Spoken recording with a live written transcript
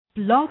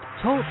Blog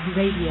Talk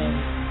Radio.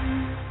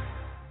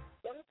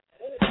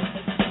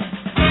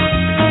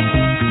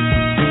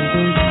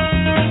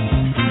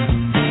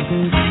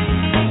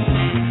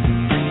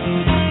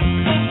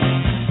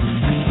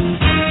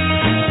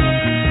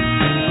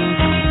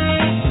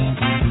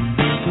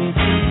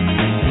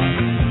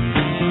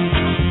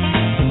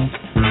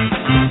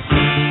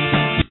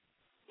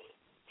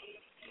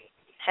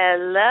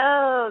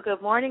 Hello,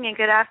 good morning and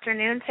good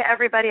afternoon to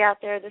everybody out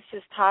there. This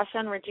is Tasha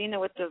and Regina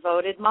with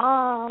Devoted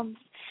Moms.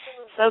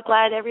 So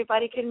glad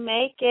everybody can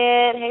make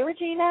it. Hey,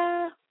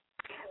 Regina.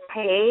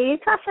 Hey,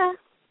 Tasha.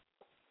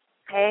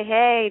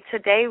 Hey.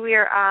 Today we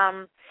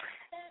are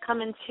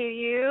coming to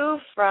you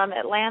from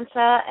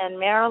Atlanta and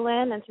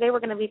Maryland, and today we're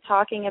going to be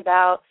talking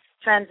about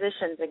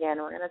transitions again.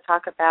 We're going to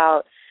talk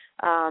about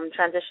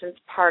transitions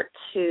part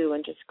 2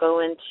 and just go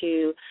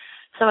into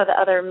some of the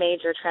other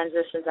major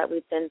transitions that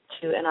we've been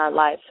to in our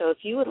life. So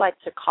if you would like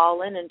to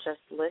call in and just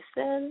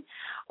listen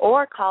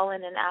or call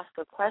in and ask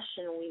a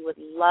question, we would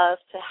love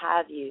to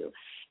have you.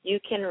 You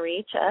can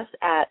reach us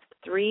at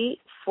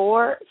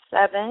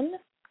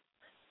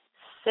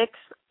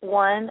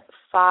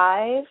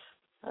 347-615.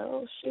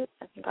 Oh, shoot.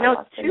 I think I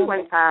lost it.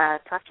 215,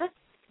 Tasha.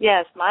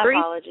 Yes, my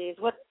apologies.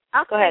 What?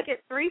 I'll go ahead. take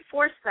it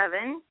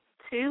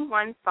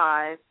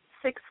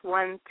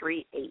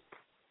 347-215-6138.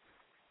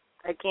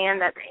 Again,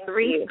 that's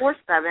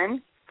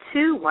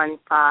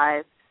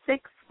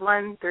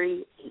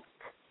 347-215-6138.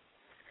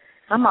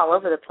 I'm all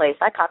over the place.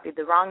 I copied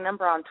the wrong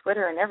number on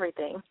Twitter and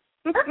everything.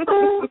 Hey,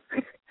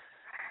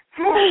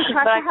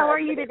 Tasha, how are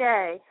you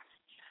today?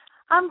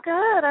 I'm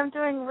good. I'm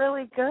doing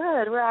really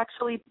good.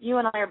 You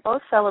and I are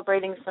both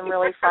celebrating some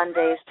really fun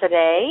days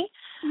today.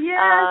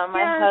 Yes,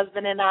 my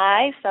husband and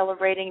I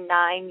celebrating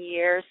 9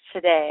 years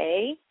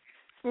today.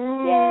 Yay!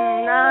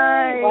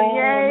 Nice. Wow,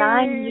 Yay.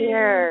 9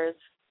 years.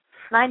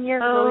 9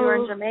 years ago we were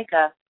in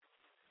Jamaica.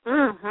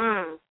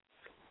 Mm-hmm.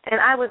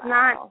 And I was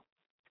not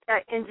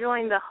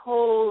enjoying the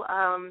whole,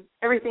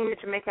 everything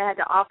that Jamaica had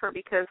to offer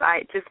because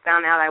I just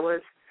found out I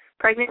was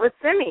pregnant with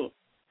Simi.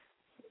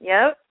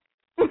 Yep.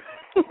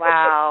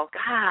 Wow.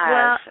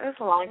 Gosh, that was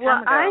a long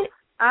time ago.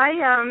 I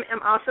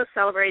am also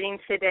celebrating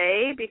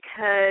today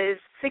because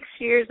 6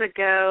 years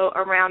ago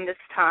around this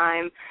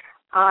time,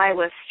 I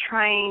was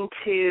trying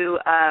to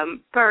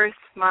birth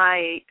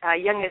my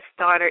youngest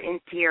daughter,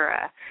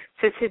 Indira.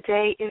 So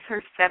today is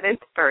her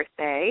 7th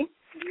birthday.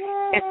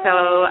 Yay. And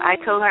so I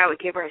told her I would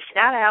give her a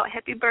shout-out.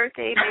 Happy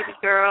birthday, baby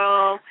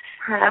girl.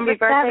 Happy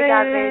birthday,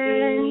 God,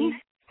 baby.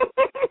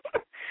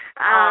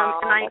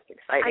 And that's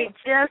exciting.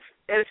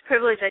 it was a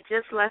privilege. I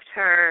just left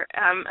her.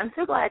 I'm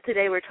so glad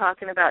today we're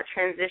talking about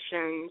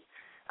transitions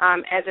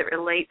as it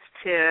relates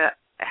to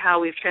how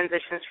we've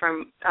transitioned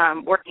from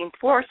working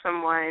for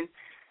someone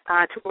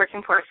to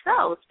working for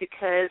ourselves,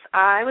 because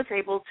I was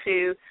able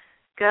to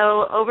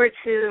go over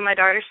to my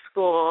daughter's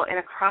school, and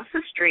across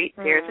the street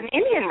there's an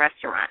Indian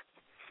restaurant.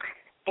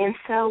 And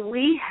so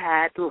we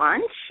had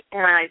lunch,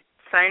 and I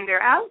signed her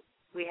out.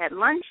 We had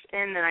lunch,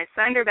 and then I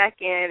signed her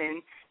back in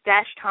and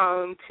dashed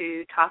home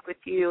to talk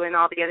with you and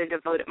all the other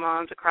devoted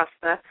moms across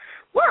the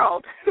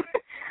world.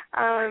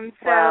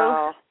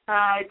 Wow.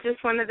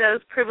 Just one of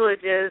those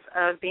privileges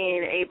of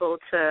being able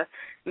to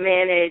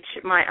manage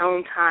my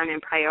own time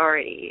and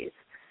priorities.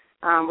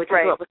 Which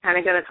is what we're kind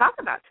of going to talk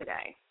about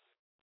today.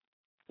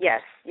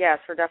 Yes,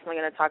 we're definitely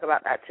going to talk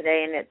about that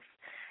today. And it's,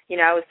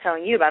 I was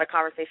telling you about a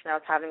conversation I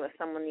was having with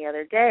someone the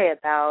other day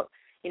about,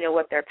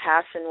 what their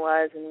passion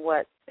was and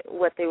what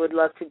they would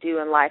love to do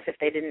in life if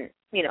they didn't,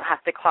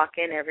 have to clock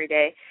in every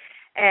day.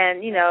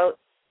 And,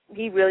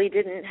 he really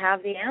didn't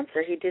have the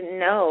answer. He didn't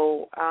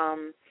know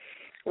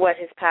what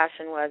his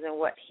passion was and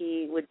what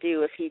he would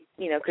do if he,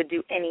 could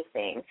do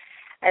anything.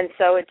 And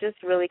so it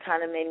just really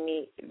kind of made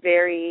me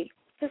very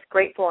just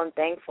grateful and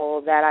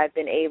thankful that I've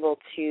been able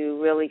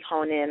to really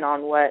hone in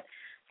on what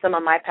some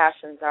of my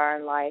passions are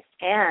in life,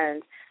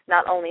 and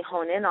not only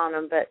hone in on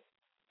them, but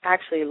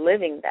actually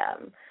living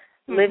them,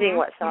 living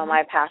what some of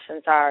my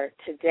passions are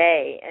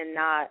today, and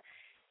not,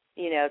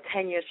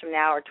 10 years from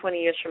now or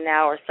 20 years from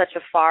now, or such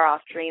a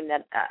far-off dream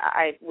that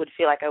I would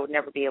feel like I would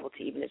never be able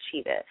to even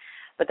achieve it,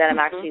 but that I'm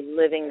actually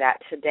living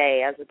that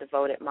today as a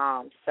devoted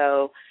mom.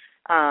 So,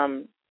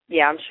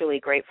 I'm truly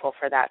grateful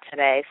for that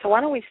today. So why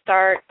don't we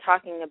start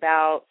talking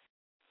about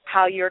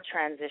how your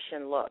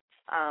transition looked,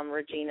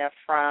 Regina,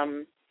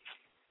 from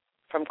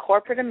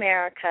corporate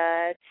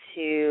America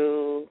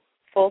to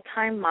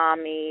full-time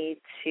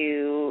mommy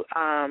to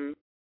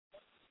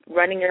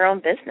running your own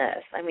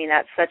business. I mean,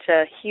 that's such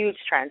a huge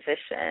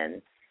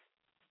transition.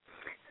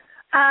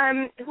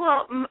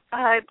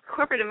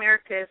 Corporate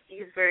America is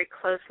used very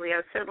closely. I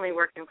was certainly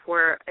working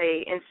for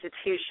a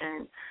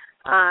institution,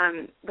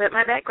 but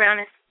my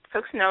background is,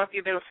 folks know if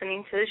you've been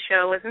listening to the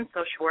show, was in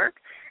social work.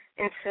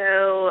 And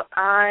so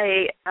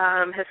I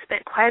have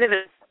spent quite a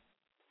bit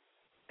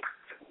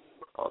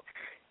of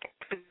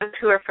for those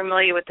who are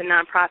familiar with the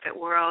nonprofit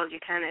world, you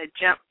kind of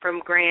jump from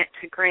grant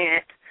to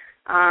grant,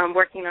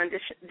 working on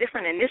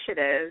different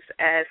initiatives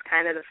as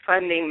kind of the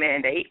funding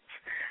mandates.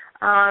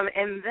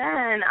 And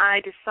then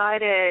I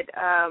decided,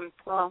 I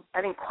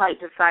didn't quite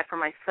decide for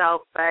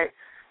myself, but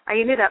I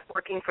ended up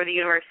working for the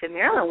University of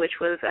Maryland, which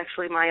was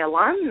actually my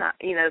alum,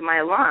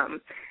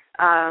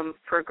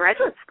 for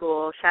graduate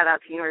school. Shout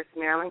out to University of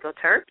Maryland, go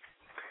Terps.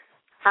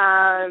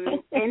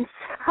 And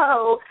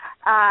so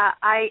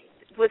I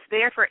was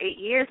there for 8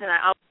 years, and I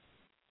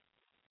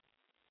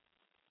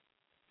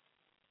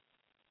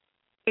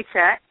always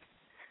checked.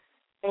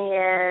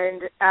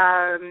 And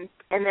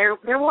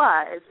there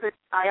was, but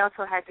I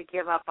also had to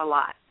give up a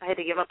lot. I had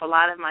to give up a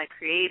lot of my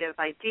creative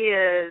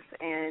ideas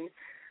and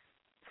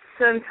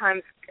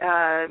sometimes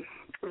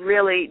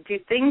really do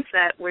things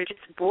that were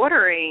just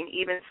bordering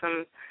even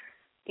some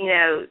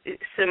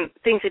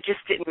things that just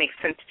didn't make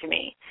sense to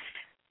me.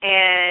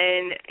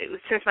 And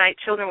since my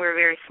children were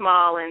very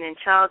small and in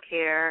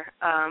childcare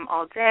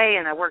all day,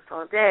 and I worked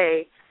all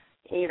day,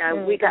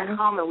 we got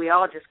home and we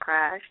all just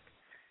crashed.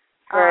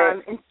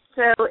 Right. And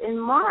so in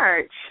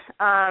March,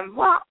 I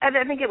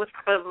think it was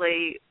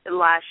probably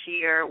last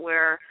year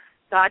where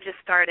God just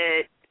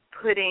started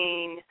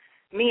putting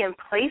me in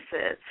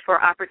places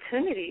for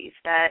opportunities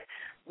that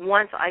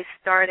once I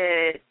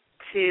started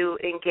to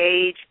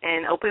engage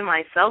and open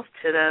myself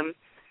to them,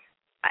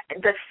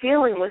 the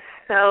feeling was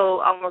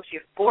so almost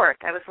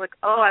euphoric. I was like,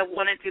 I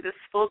want to do this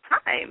full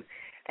time.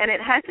 And it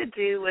had to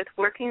do with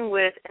working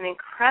with an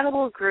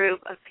incredible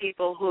group of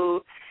people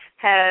who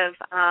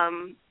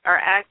are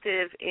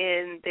active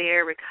in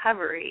their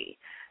recovery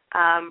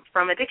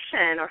from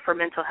addiction or from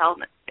mental health.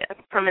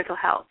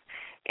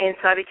 And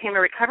so I became a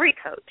recovery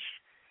coach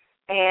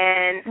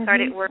and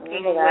started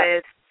working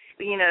with,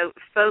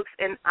 folks,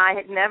 and I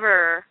had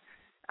never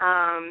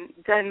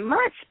done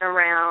much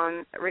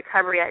around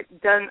recovery.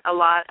 I'd done a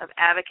lot of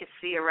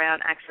advocacy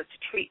around access to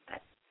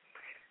treatment.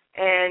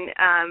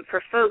 And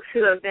for folks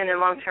who have been in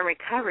long-term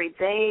recovery,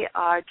 they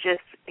are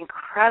just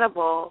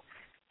incredible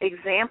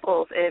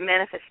examples and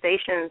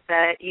manifestations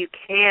that you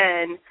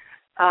can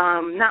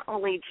not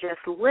only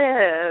just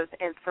live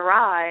and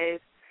thrive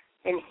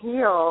and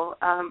heal,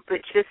 but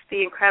just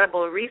be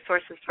incredible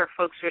resources for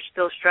folks who are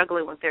still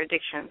struggling with their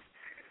addictions.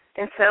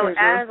 And so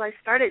as I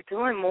started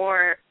doing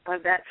more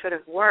of that sort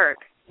of work,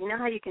 you know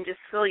how you can just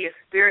feel your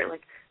spirit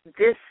like,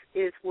 this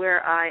is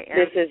where I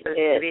am supposed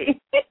to be.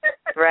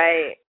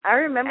 Right. I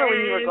remember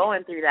when you were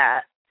going through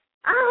that.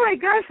 Oh, my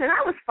gosh, and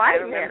I was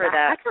fighting I remember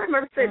that. I can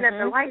remember sitting at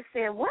the light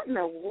saying, what in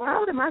the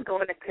world am I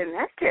going to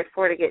Connecticut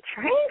for to get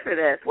trained for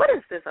this? What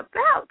is this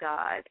about,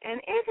 God? And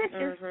it had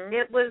just,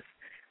 it was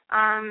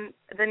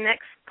the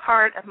next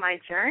part of my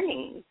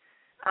journey.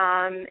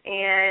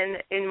 And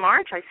in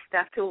March, I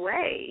stepped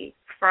away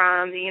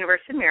from the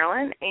University of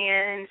Maryland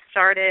and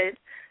started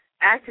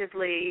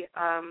actively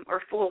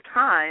or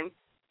full-time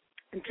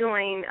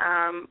doing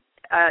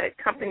a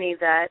company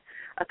that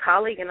a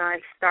colleague and I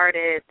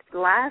started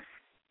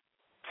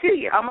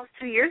almost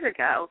 2 years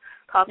ago,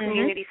 called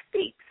Community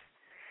Speaks.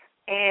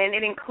 And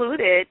it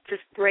included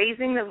just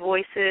raising the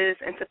voices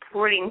and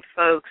supporting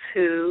folks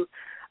who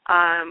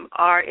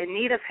are in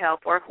need of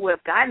help or who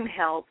have gotten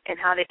help and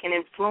how they can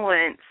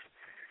influence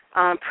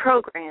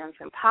programs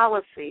and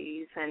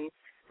policies and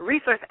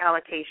resource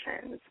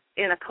allocations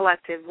in a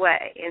collective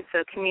way. And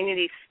so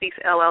Community Speaks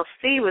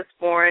LLC was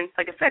born,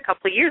 like I said, a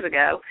couple of years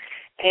ago.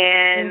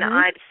 And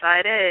I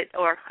decided,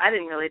 or I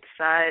didn't really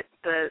decide,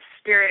 the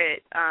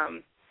Spirit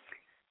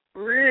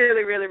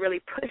really, really,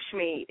 really pushed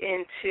me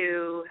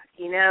into,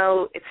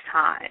 it's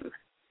time.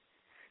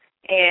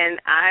 And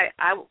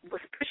I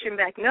was pushing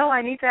back, no,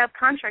 I need to have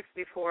contracts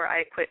before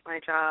I quit my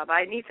job.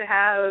 I need to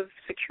have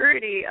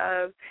security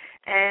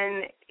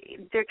and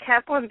there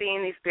kept on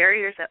being these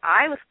barriers that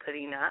I was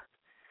putting up.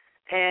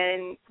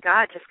 And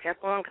God just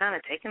kept on kind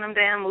of taking them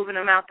down, moving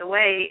them out the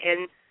way,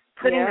 and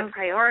putting the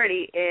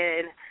priority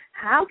in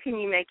how can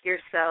you make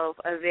yourself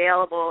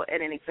available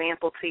and an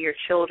example to your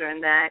children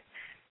that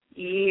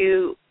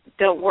you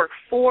don't work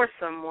for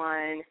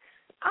someone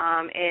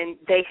and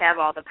they have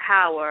all the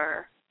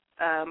power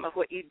of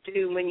what you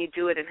do, when you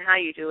do it, and how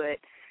you do it.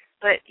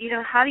 But,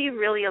 how do you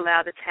really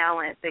allow the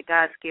talent that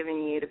God's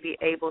given you to be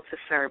able to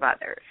serve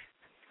others?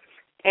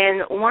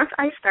 And once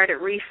I started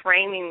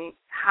reframing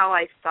how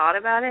I thought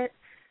about it,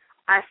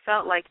 I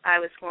felt like I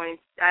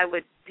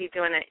would be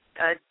doing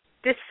a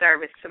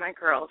disservice to my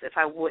girls if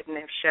I wouldn't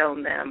have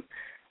shown them.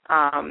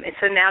 And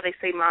so now they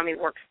say Mommy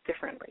works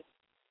differently.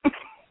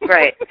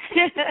 Right.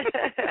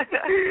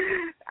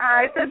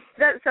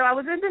 So I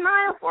was in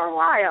denial for a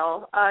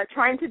while,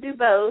 trying to do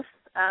both,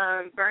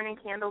 burning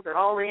candles at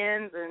all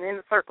ends and in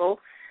a circle.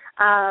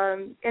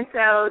 And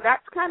so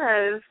that's kind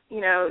of,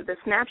 the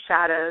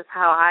snapshot of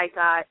how I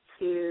got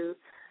to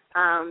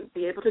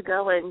be able to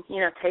go and,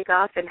 take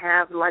off and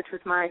have lunch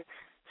with my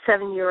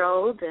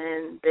 7-year-old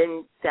and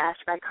then dash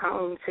back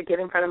home to get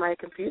in front of my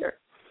computer.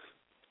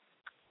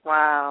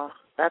 Wow.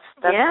 That's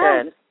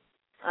good.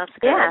 That's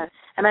good. Yeah.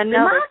 And I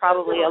know there's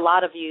probably a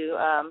lot of you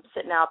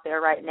sitting out there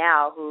right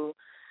now who,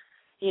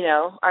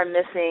 are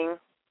missing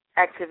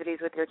activities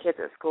with your kids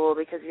at school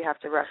because you have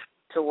to rush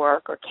to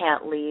work or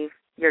can't leave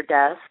your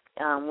desk.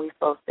 We've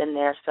both been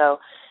there. So,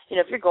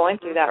 if you're going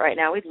through that right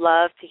now, we'd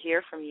love to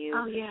hear from you.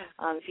 Oh, yeah.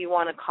 If you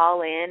want to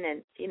call in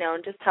and,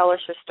 and just tell us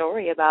your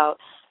story about,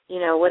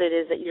 what it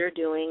is that you're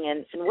doing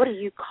and what are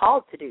you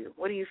called to do?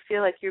 What do you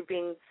feel like you're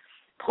being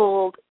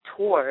pulled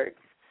towards,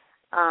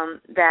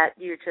 that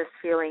you're just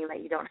feeling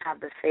that you don't have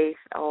the faith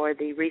or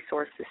the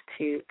resources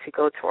to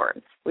go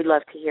towards? We'd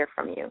love to hear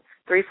from you.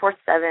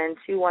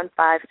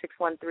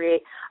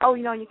 347-215-6138. Oh,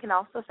 you can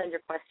also send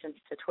your questions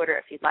to Twitter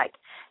if you'd like.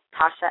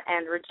 Tasha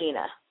and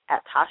Regina,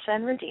 at Tasha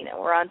and Regina.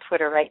 We're on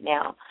Twitter right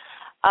now.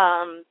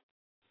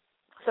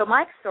 So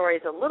my story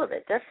is a little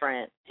bit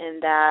different in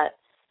that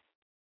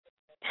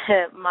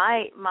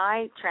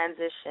my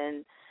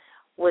transition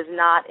was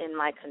not in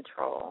my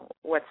control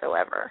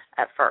whatsoever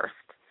at first.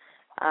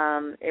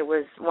 It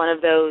was one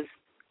of those,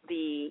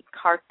 the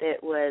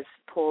carpet was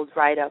pulled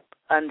right up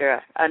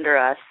under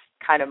us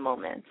kind of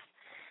moments.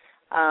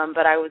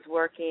 But I was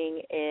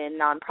working in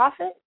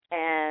nonprofit,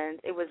 and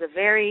it was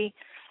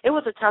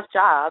a tough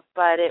job,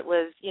 but it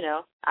was,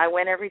 I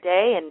went every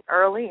day and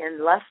early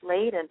and left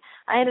late, and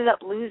I ended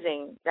up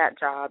losing that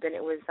job, and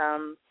it was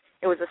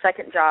the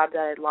second job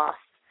that I'd lost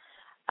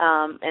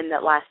in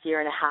that last year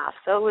and a half.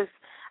 So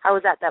I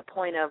was at that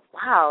point of,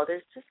 wow,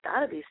 there's just got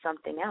to be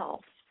something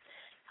else.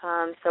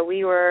 So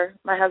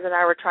my husband and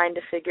I were trying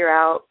to figure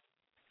out,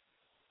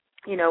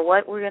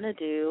 what we're going to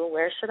do,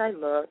 where should I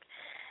look?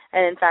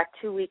 And in fact,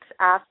 2 weeks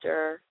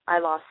after I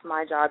lost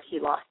my job, he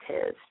lost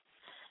his.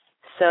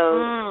 So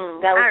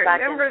that was back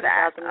in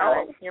 2009.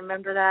 Oh. You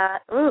remember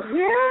that? Ooh.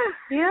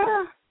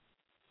 Yeah.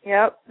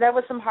 Yep, that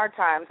was some hard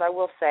times, I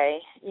will say,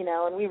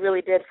 and we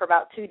really did for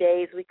about 2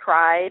 days. We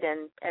cried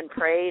and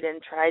prayed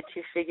and tried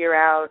to figure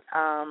out,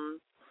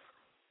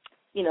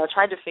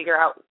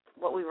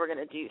 what we were going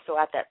to do. So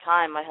at that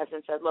time, my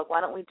husband said, look, why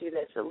don't we do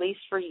this, at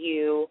least for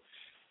you?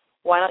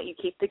 Why don't you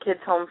keep the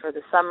kids home for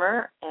the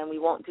summer, and we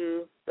won't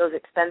do those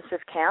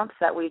expensive camps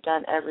that we've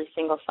done every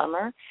single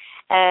summer,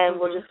 and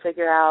we'll just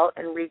figure out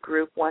and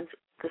regroup once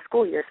the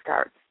school year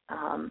starts.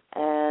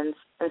 And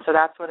so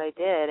that's what I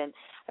did, and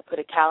I put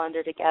a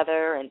calendar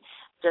together and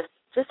just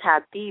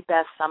had the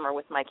best summer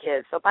with my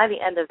kids. So by the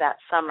end of that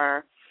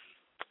summer,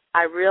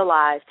 I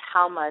realized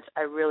how much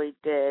I really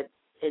did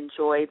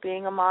enjoy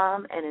being a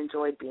mom and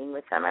enjoyed being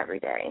with them every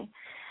day.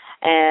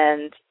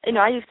 And,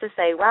 I used to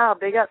say, wow,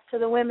 big ups to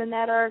the women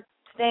that are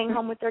staying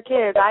home with their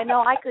kids. I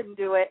know I couldn't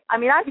do it. I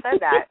mean, I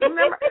said that.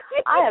 Remember,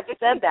 I have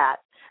said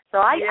that. So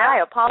I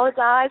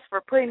apologize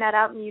for putting that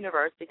out in the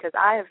universe because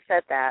I have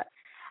said that.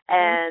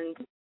 And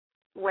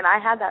when I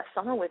had that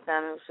summer with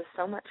them, it was just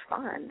so much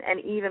fun. And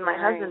even my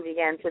husband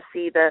began to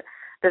see the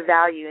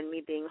value in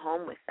me being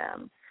home with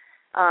them.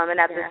 And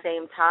at the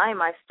same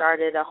time, I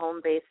started a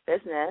home-based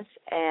business,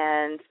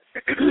 and,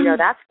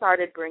 that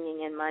started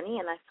bringing in money,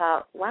 and I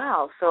thought,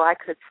 wow, so I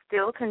could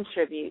still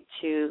contribute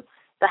to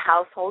the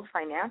household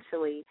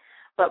financially,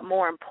 but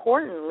more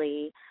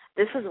importantly,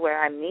 this is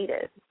where I'm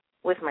needed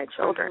with my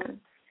children.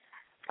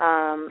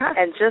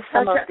 And just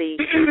some of the...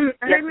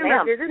 I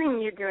remember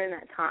visiting you during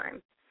that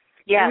time.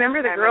 Yeah, I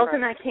remember the girls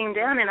and I came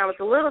down, and I was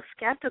a little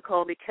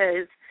skeptical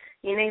because...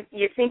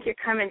 you think you're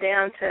coming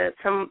down to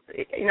some,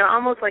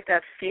 almost like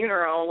a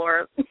funeral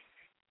or,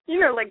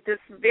 like this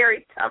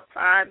very tough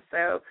time.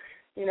 So,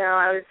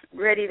 I was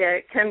ready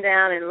to come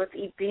down and let's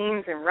eat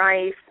beans and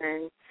rice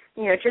and,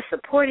 just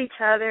support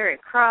each other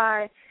and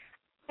cry.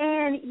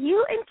 And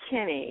you and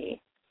Kenny,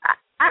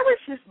 I was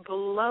just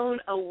blown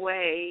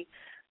away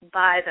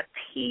by the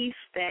peace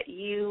that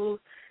you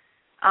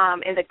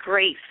and the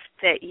grace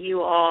that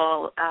you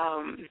all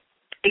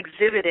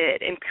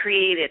exhibited and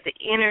created, the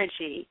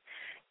energy.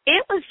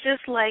 It was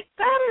just like,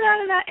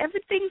 da-da-da-da-da,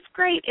 everything's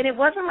great. And it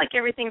wasn't like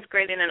everything's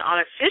great in an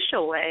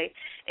artificial way.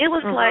 It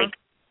was like,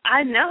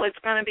 I know it's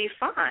going to be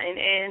fine.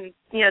 And,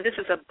 this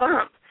is a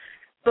bump,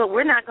 but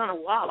we're not going to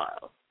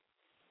wallow.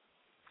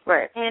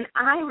 Right. And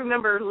I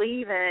remember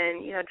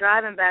leaving,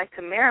 driving back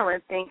to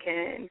Maryland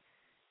thinking,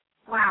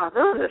 wow,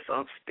 those are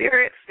some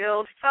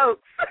spirit-filled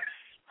folks.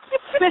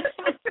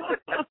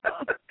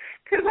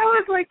 Because I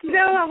was like,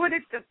 I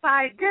wanted to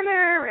buy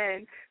dinner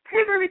and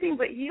pay for everything,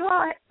 but you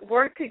all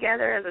worked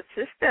together as a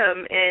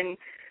system, and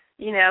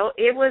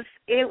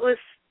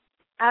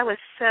I was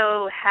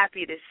so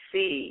happy to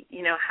see,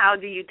 how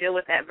do you deal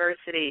with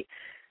adversity,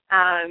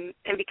 and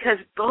because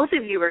both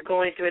of you were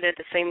going through it at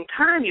the same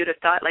time, you'd have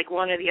thought like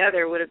one or the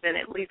other would have been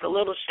at least a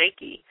little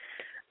shaky,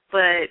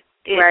 but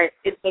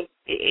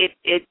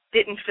it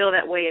didn't feel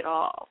that way at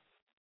all.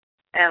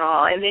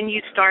 And then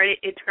it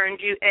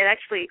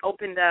actually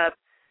opened up,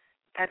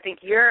 I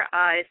think, your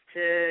eyes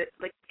to,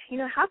 like,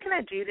 how can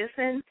I do this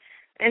and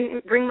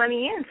bring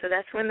money in? So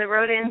that's when the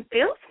Rodan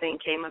Fields thing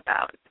came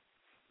about.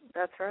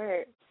 That's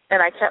right.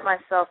 And I kept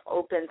myself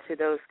open to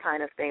those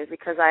kind of things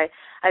because I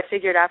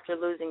figured after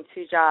losing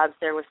 2 jobs,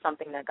 there was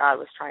something that God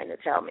was trying to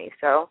tell me.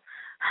 So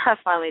I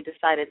finally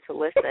decided to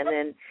listen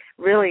and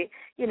really,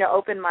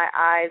 open my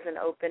eyes and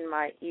open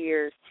my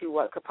ears to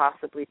what could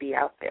possibly be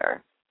out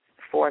there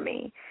for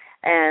me.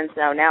 And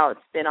so now it's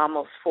been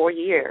almost 4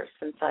 years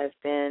since I've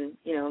been,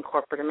 in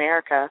corporate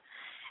America.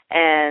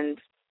 And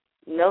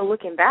no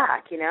looking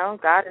back, you know.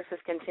 God is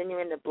just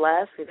continuing to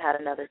bless. We've had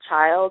another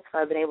child, so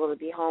I've been able to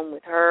be home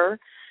with her,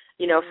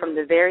 you know, from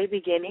the very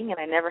beginning, and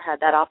I never had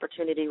that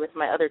opportunity with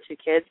my other two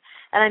kids.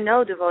 And I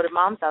know devoted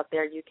moms out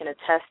there, you can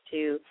attest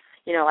to,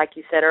 you know, like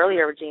you said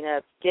earlier,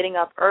 Regina, getting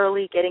up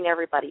early, getting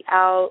everybody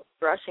out,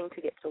 rushing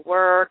to get to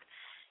work,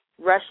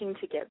 rushing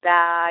to get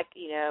back,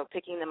 you know,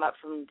 picking them up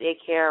from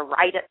daycare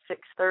right at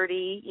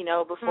 6:30, you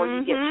know, before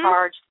you get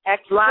charged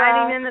extra.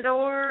 Sliding in the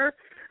door.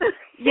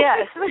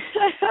 Yes.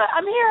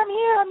 I'm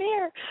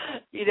here.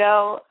 You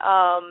know,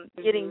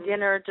 getting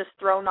dinner just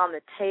thrown on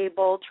the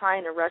table,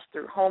 trying to rush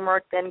through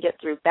homework, then get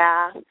through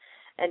bath,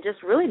 and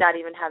just really not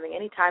even having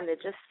any time to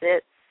just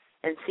sit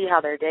and see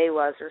how their day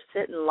was, or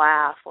sit and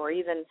laugh, or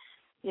even,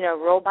 you know,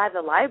 roll by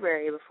the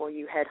library before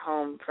you head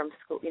home from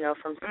school, you know,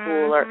 from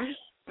school, or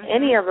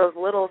any of those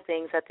little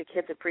things that the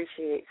kids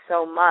appreciate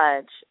so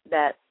much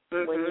that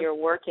when you're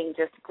working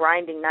just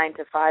grinding 9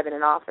 to 5 in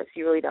an office,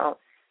 you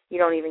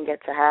don't even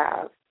get to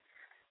have.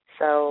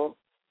 So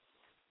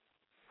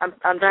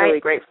I'm truly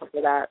grateful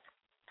for that.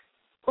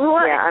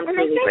 Well, yeah, I'm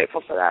truly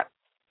grateful for that.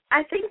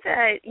 I think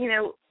that, you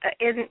know,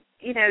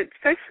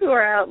 folks who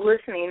are out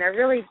listening, I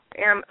really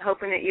am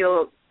hoping that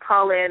you'll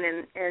call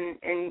in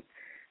and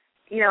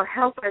you know,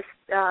 help us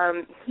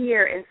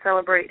hear and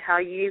celebrate how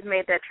you've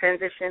made that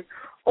transition.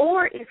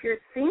 Or if you're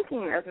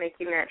thinking of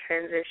making that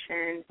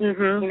transition,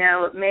 you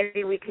know,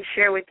 maybe we could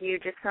share with you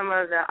just some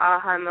of the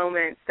aha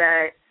moments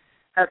that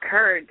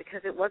occurred,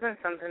 because it wasn't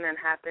something that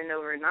happened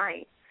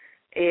overnight.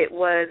 It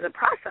was a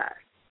process.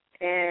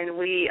 And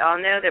we all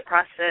know that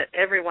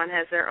everyone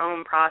has their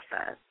own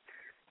process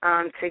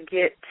to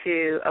get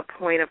to a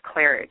point of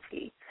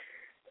clarity.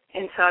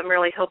 And so I'm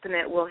really hoping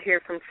that we'll hear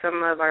from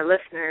some of our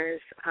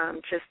listeners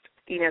just,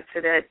 you know,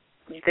 so that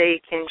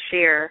they can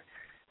share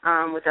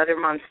with other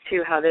moms,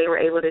 too, how they were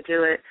able to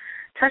do it.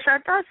 Tasha,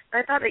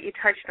 I thought that you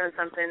touched on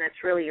something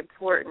that's really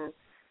important.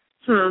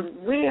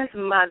 We as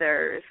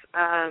mothers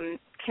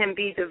can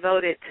be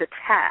devoted to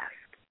tasks.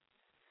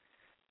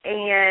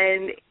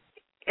 And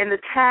the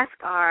tasks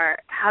are,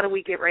 how do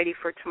we get ready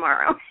for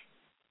tomorrow?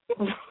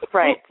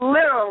 Right.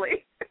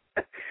 Literally.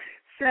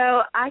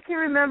 So I can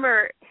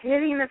remember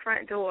hitting the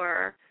front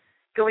door,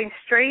 going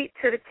straight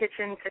to the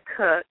kitchen to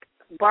cook,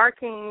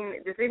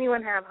 barking, does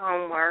anyone have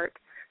homework?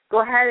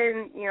 Go ahead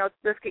and, you know,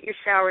 let's get your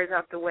showers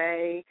out the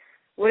way.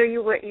 What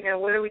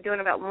are we doing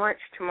about lunch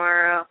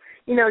tomorrow?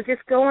 You know,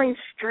 just going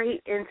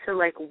straight into,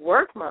 like,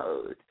 work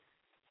mode.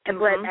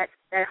 But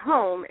at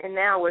home, and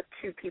now with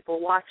two people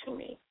watching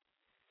me.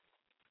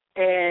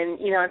 And,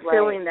 you know, I'm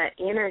feeling that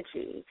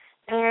energy.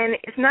 And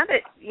it's not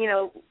that, you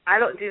know, I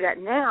don't do that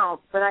now,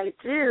 but I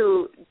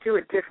do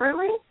it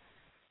differently.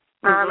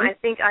 I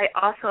think I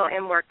also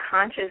am more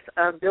conscious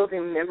of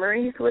building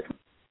memories with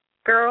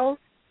girls,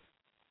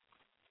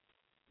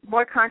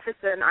 more conscious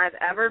than I've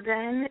ever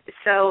been.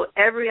 So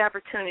every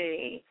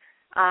opportunity,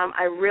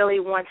 I really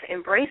want to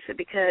embrace it,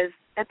 because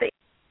at the end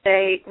of the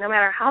day, no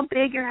matter how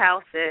big your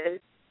house is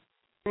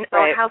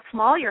or how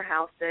small your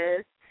house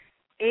is,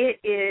 it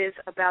is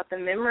about the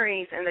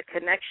memories and the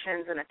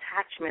connections and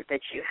attachment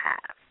that you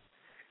have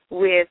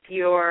with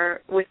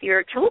your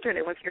children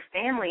and with your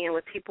family and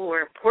with people who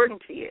are important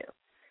to you.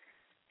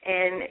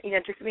 And, you know,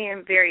 just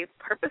being very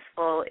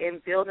purposeful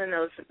in building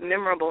those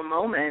memorable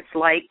moments,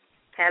 like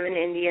having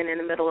Indian in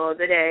the middle of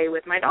the day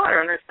with my daughter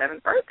on her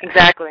 7th birthday.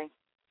 Exactly.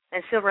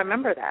 And she'll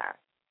remember that.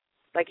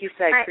 Like you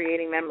said,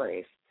 creating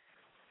memories.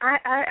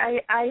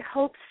 I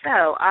hope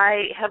so.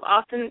 I have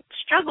often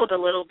struggled a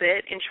little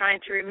bit in trying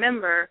to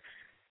remember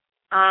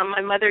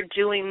my mother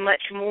doing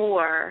much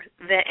more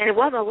and it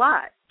was a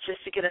lot,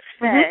 just to get us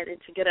fed and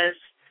to get us,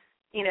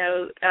 you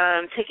know,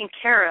 taken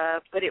care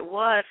of. But it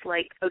was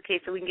like, okay,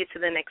 so we can get to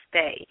the next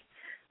day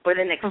or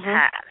the next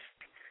task.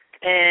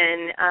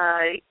 And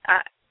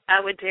I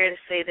would dare to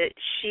say that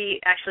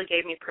she actually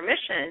gave me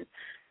permission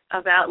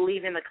about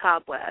leaving the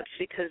cobwebs,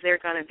 because they're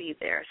going to be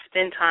there.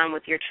 Spend time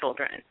with your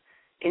children.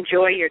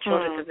 Enjoy your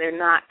children, because they're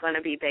not going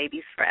to be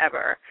babies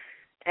forever.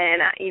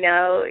 And, you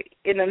know,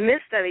 in the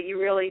midst of it, you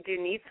really do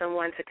need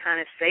someone to kind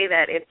of say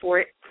that. And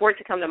for it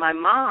to come to my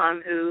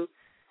mom, who,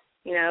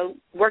 you know,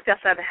 worked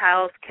outside the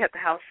house, kept the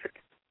house,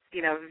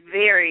 you know,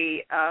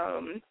 very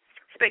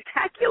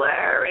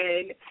spectacular.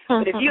 And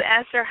but if you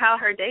asked her how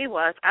her day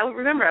was, I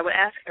would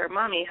ask her,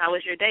 Mommy, how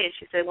was your day? And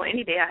she said, well,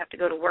 any day I have to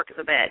go to work is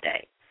a bad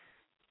day.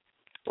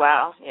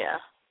 Wow, yeah.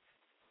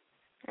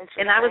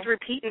 And I was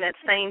repeating that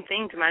same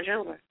thing to my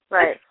children.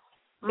 Right.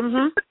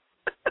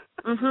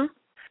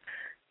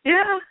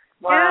 Yeah.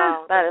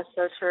 Wow, that is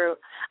so true.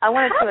 I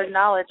wanted to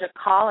acknowledge a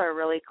caller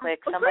really quick.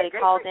 Somebody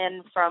called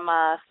in from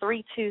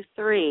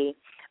 323,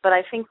 but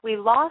I think we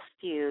lost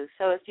you.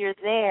 So if you're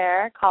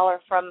there, caller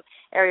from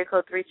area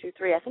code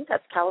 323, I think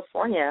that's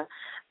California,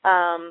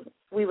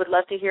 we would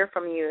love to hear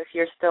from you if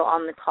you're still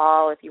on the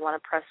call. If you want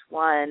to press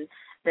 1,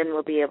 then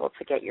we'll be able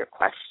to get your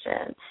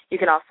question. You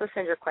can also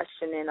send your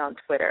question in on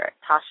Twitter at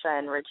Tasha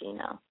and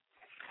Regina.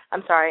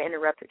 I'm sorry, I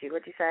interrupted you.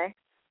 What did you say?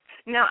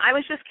 No, I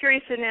was just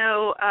curious to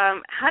know,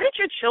 how did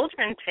your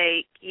children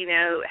take, you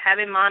know,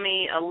 having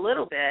Mommy a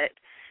little bit,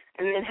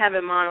 and then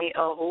having mommy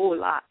a whole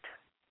lot?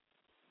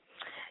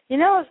 You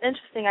know, it's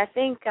interesting. I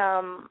think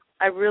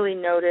I really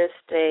noticed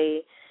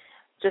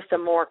just a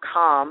more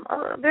calm,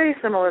 very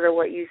similar to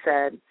what you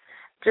said,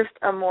 just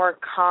a more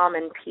calm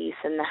and peace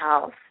in the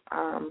house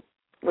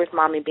with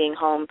mommy being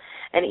home.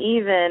 And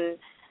even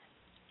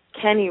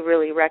Kenny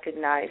really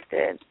recognized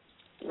it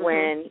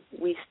when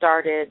we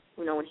started,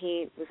 when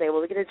he was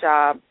able to get a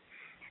job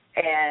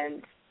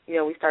and,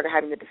 we started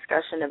having the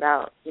discussion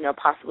about,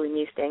 possibly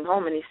me staying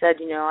home. And he said,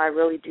 I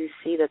really do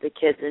see that the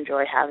kids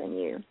enjoy having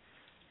you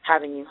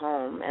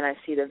home, and I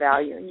see the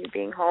value in you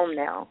being home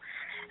now.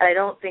 And I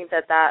don't think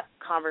that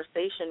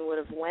conversation would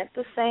have went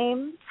the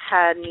same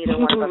had neither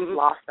one of us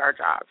lost our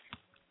jobs.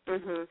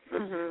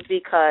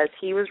 Because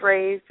he was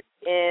raised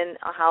in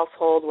a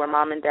household where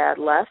mom and dad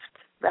left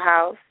the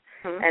house,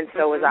 and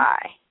so was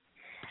I.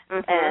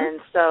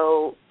 And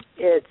so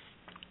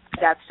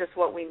that's just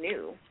what we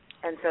knew.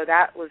 And so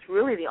that was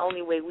really the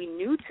only way we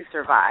knew to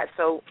survive.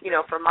 So,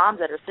 for moms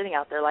that are sitting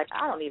out there like,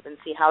 I don't even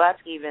see how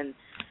that's even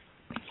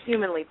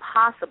humanly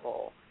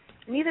possible,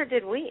 neither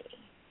did we.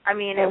 I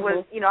mean, it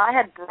was, I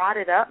had brought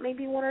it up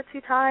maybe one or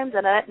two times,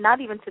 and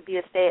not even to be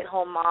a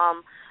stay-at-home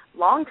mom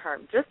long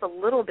term, just a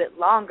little bit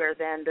longer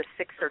than the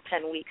 6 or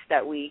 10 weeks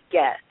that we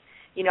get.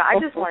 I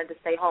just wanted to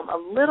stay home a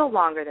little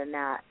longer than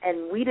that,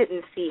 and we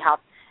didn't see how,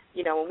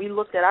 when we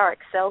looked at our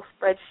Excel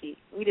spreadsheet,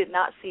 we did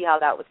not see how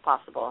that was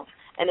possible.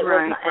 And it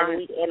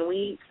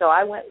was, so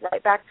I went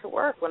right back to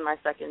work when my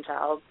second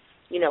child,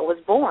 was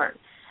born.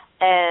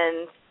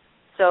 And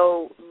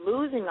so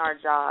losing our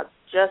jobs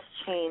just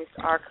changed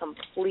our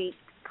complete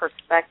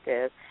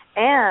perspective,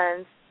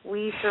 and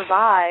we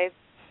survived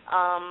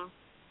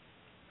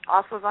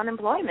off of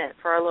unemployment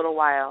for a little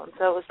while. And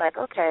so it was like,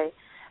 okay,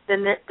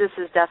 then this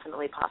is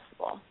definitely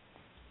possible.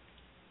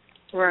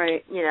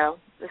 Right.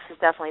 This is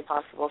definitely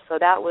possible. So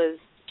that was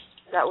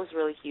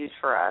really huge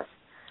for us.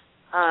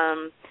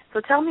 So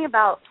tell me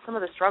about some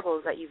of the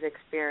struggles that you've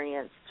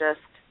experienced just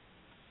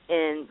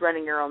in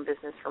running your own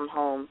business from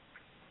home.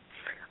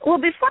 Well,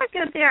 before I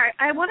get there,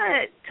 I want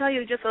to tell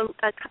you just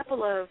a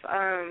couple of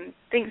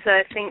things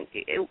that I think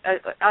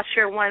I'll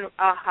share one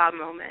aha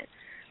moment.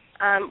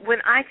 When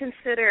I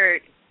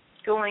considered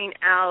going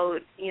out,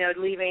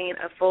 leaving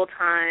a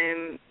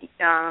full-time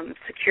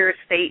secure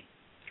state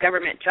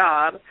government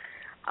job,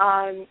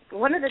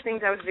 one of the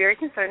things I was very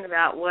concerned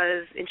about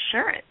was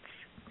insurance,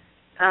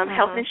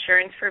 health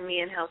insurance for me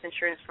and health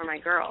insurance for my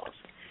girls.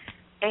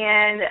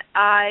 And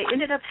I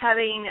ended up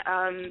having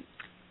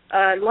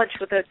lunch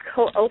with an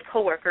old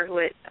coworker who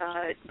had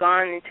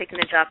gone and taken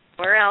a job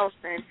somewhere else,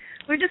 and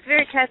we were just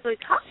very casually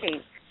talking.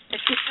 And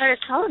she started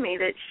telling me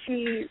that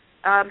she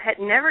had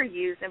never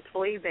used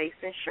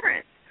employee-based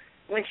insurance.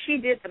 When she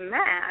did the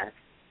math,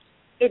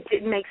 it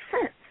didn't make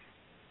sense.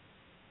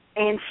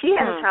 And she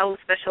had a child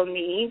with special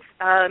needs,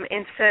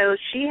 and so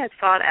she had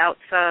thought out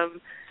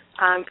some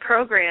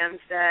programs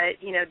that,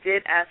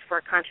 did ask for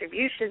a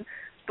contribution,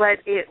 but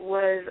it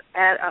was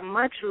at a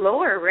much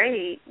lower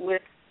rate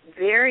with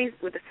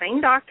the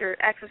same doctor,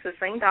 access to the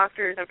same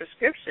doctors and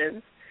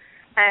prescriptions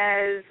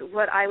as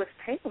what I was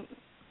paying.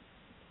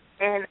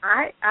 And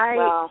I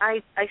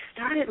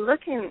started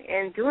looking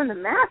and doing the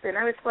math, and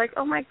I was like,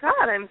 oh my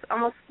God, I'm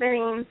almost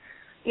spending,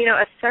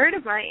 a third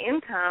of my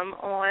income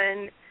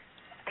on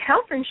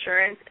health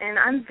insurance, and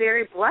I'm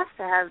very blessed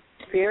to have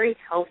very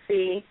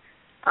healthy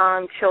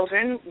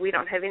children. We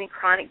don't have any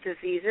chronic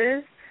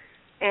diseases.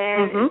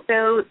 And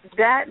so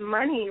that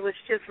money was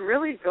just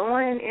really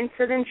going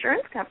into the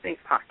insurance company's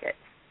pocket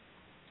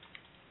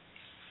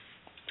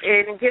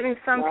and giving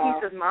some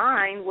peace of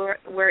mind where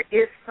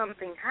if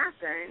something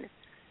happened.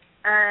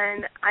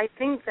 And I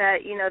think that,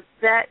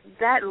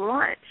 that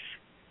lunch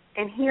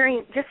and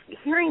hearing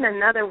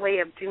another way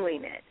of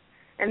doing it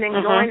and then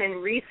going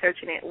and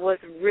researching it was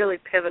really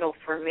pivotal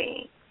for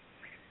me.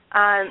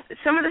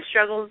 Some of the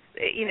struggles,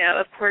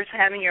 of course,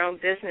 having your own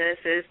business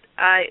is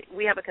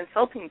we have a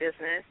consulting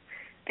business.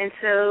 And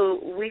so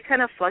we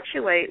kind of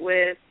fluctuate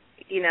with,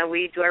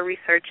 we do our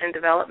research and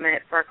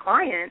development for our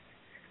clients,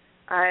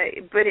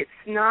 but it's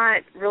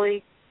not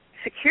really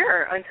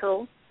secure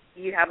until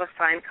you have a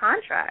signed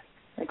contract.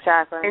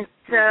 Exactly. And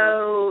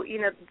so,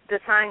 the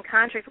signed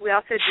contract, we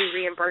also do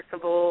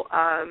reimbursable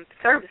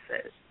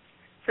services.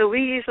 So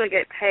we usually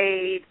get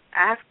paid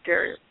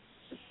after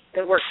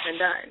the work's been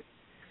done.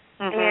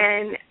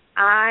 And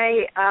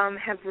I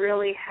have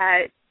really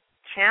had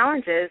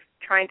challenges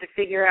trying to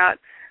figure out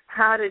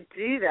how to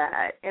do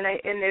that, and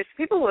there's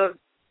people who have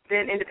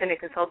been independent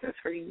consultants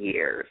for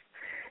years,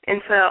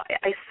 and so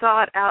I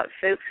sought out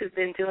folks who've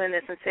been doing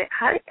this and say,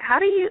 how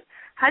do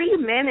you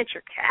manage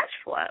your cash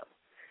flow,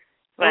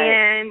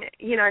 and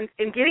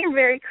and getting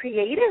very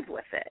creative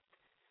with it.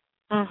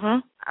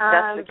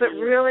 But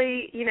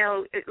really,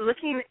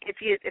 looking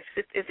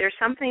if there's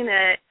something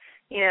that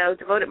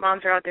devoted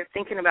moms are out there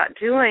thinking about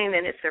doing,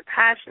 and it's their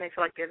passion, they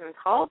feel like they've been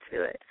called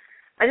to it.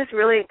 I just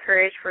really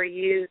encourage for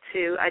you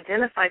to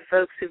identify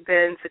folks who've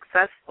been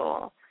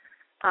successful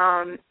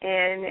and,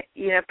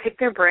 pick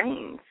their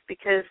brains,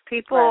 because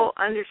people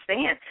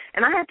understand.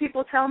 And I had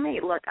people tell me,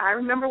 look, I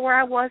remember where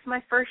I was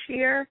my first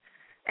year,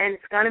 and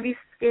it's going to be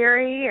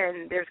scary,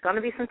 and there's going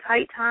to be some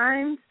tight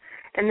times,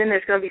 and then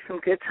there's going to be some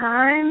good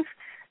times.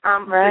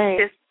 But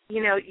just,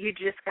 you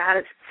just got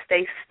to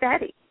stay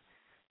steady.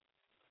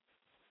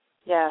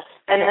 Yes.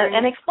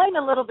 And explain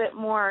a little bit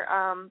more,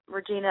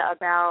 Regina,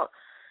 about,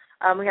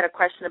 we had a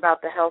question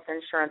about the health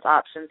insurance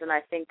options, and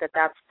I think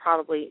that's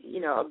probably,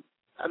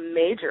 a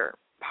major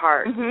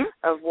part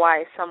of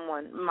why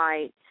someone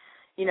might,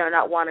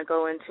 not want to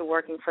go into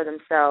working for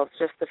themselves,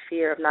 just the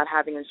fear of not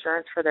having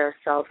insurance for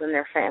themselves and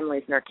their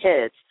families and their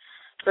kids.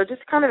 So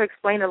just kind of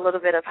explain a little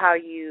bit of how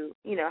you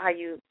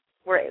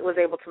was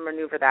able to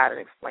maneuver that, and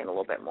explain a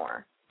little bit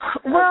more.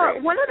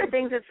 Well, one of the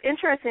things that's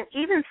interesting,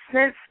 even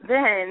since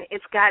then,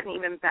 it's gotten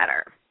even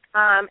better.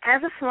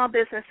 As a small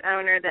business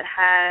owner that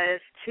has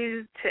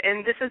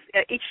and this is,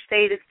 each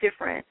state is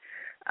different,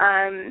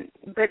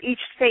 but each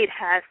state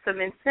has some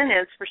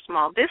incentives for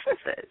small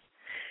businesses.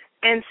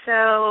 And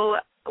so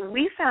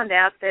we found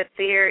out that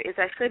there is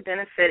actually a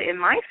benefit in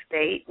my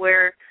state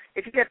where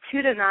if you have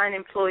 2 to 9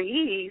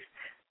 employees,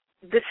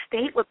 the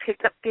state would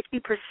pick up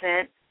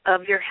 50%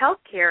 of your health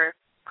care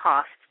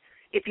costs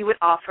if you would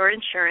offer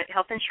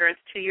health insurance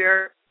to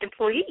your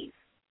employees.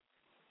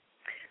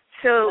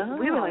 So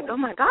we were like, oh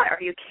my God,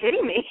 are you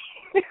kidding me?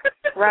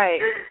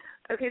 Right.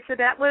 Okay, so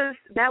that was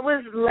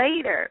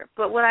later.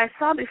 But what I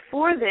saw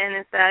before then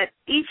is that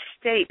each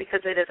state,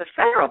 because it is a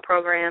federal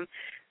program,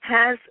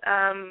 has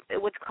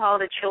what's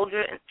called a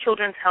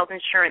children's health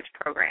insurance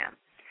program.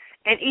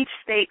 And each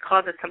state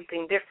calls it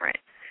something different.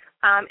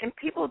 And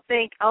people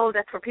think,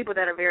 that's for people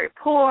that are very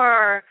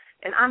poor,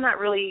 and I'm not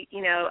really,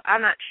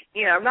 I'm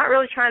not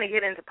really trying to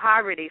get into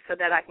poverty so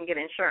that I can get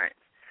insurance.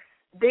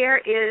 There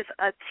is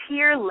a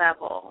tier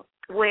level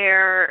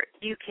where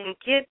you can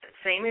get the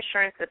same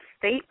insurance that the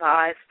state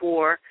buys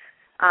for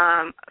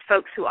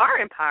folks who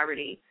are in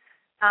poverty,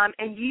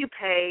 and you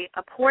pay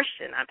a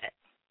portion of it.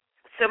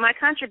 So my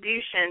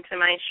contribution to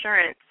my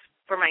insurance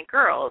for my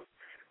girls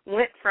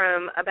went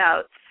from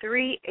about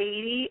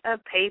 $380 a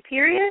pay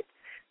period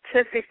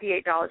to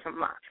 $58 a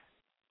month.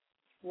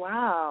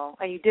 Wow.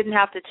 And you didn't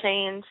have to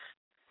change?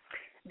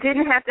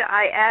 Didn't have to.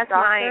 I asked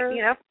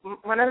doctor?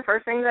 One of the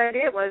first things I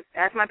did was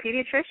ask my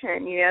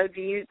pediatrician,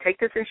 do you take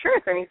this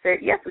insurance? And he said,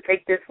 yes, we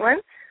take this one.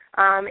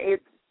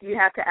 You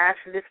have to ask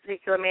for this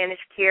particular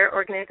managed care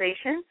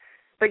organization.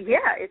 But,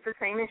 yeah, it's the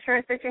same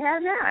insurance that you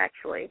have now,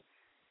 actually.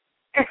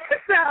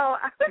 So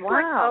I was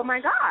like, oh,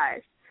 my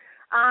gosh.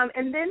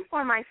 And then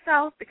for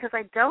myself, because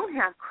I don't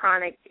have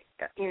chronic,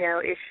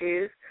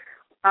 issues,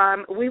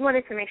 we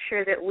wanted to make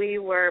sure that we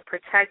were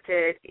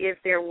protected if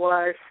there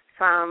was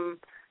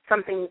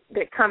something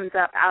that comes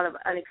up out of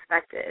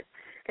unexpected.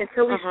 And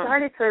so we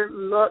started to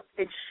look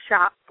and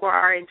shop for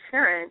our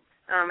insurance,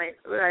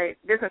 my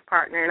business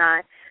partner and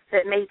I,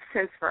 that made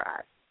sense for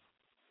us.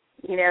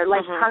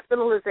 Like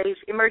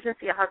hospitalization,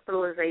 emergency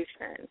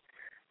hospitalization.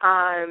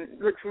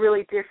 Looks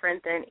really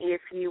different than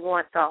if you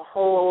want the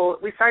whole.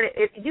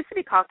 It used to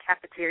be called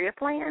cafeteria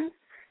plans,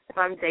 if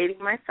I'm dating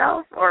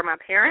myself or my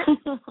parents,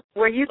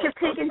 where you could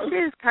pick and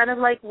choose kind of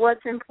like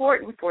what's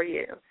important for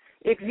you.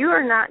 If you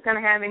are not going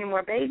to have any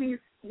more babies,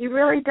 you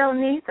really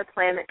don't need the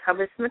plan that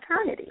covers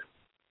maternity.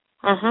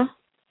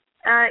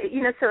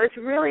 So it's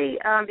really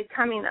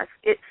becoming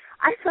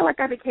I feel like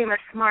I became a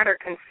smarter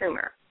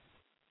consumer.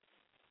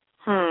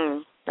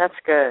 That's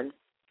good.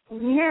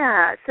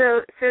 Yeah.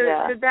 So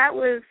that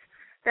was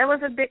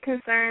a big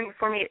concern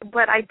for me,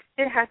 but I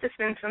did have to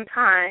spend some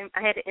time.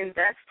 I had to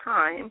invest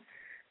time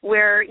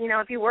where,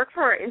 if you work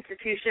for an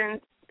institution,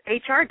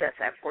 HR does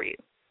that for you.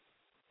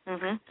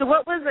 So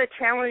what was a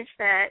challenge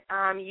that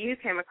you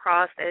came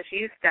across as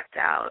you stepped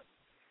out?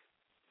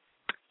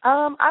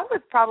 I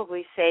would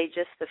probably say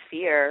just the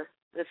fear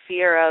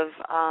of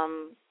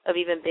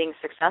even being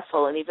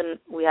successful. And even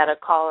we had a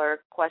caller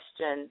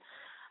question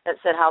that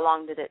said, how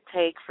long did it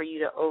take for you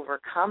to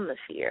overcome the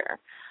fear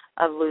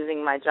of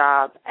losing my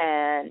job?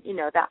 And,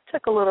 that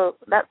took a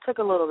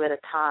little bit of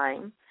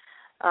time.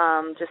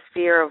 Just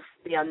fear of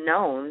the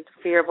unknown,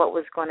 fear of what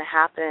was going to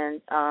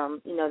happen,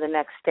 the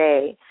next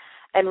day,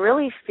 and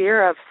really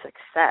fear of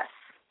success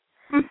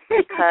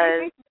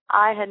because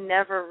I had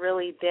never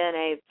really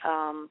been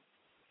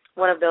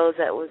one of those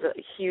that was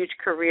a huge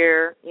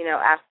career,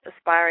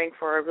 aspiring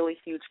for a really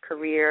huge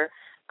career,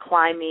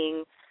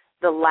 climbing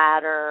the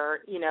ladder.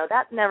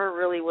 That never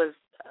really was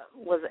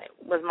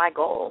my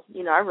goal.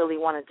 I really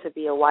wanted to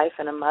be a wife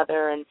and a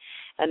mother and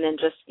then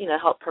just,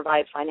 help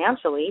provide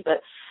financially.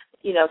 But,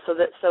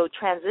 so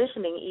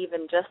transitioning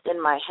even just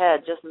in my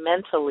head, just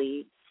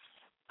mentally,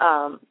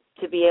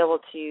 to be able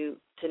to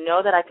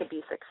know that I could be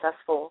a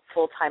successful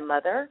full-time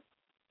mother.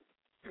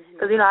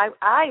 Because,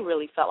 I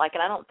really felt like,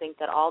 and I don't think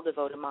that all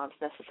devoted moms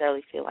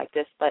necessarily feel like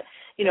this, but,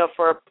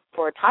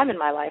 for a time in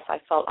my life, I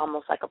felt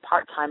almost like a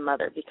part-time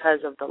mother because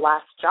of the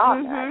last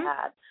job that I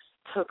had.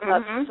 Took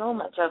up so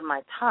much of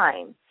my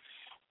time.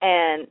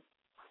 And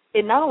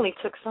it not only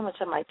took so much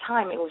of my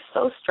time, it was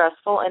so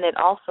stressful, and it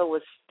also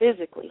was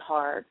physically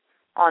hard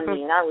on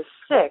me, and I was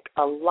sick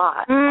a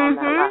lot on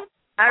that last.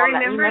 I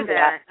remember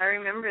that. I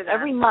remember that.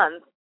 Every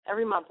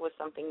month was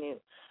something new.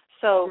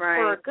 So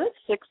for a good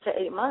 6 to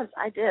 8 months,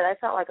 I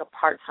felt like a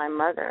part-time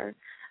mother.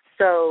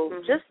 So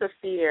just the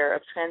fear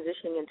of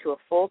transitioning into a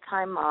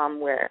full-time mom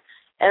where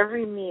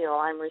every meal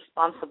I'm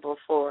responsible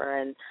for,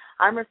 and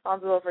I'm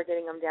responsible for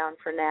getting them down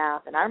for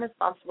nap, and I'm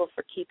responsible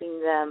for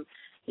keeping them,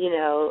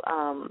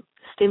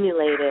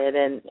 stimulated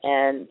and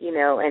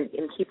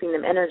keeping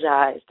them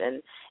energized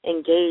and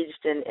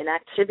engaged in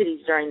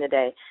activities during the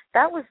day.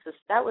 That was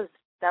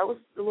a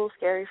little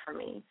scary for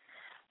me.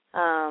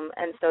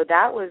 And so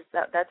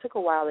that took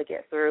a while to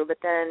get through. But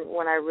then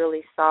when I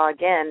really saw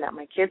again that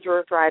my kids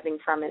were thriving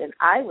from it and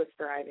I was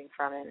thriving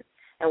from it,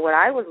 and what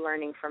I was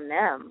learning from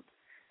them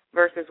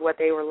versus what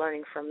they were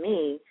learning from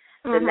me,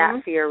 then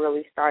that fear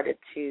started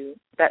to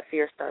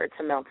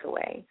melt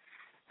away.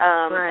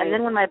 And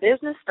then when my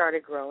business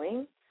started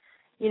growing,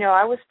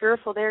 I was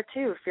fearful there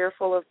too,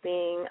 fearful of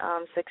being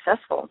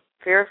successful,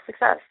 fear of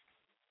success.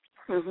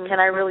 Can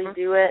I really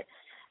do it?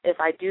 If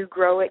I do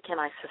grow it, can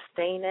I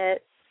sustain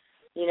it?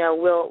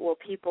 Will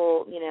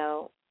people,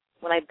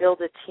 when I build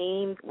a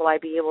team, will I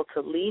be able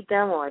to lead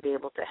them? Will I be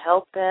able to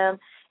help them?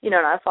 And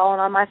I've fallen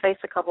on my face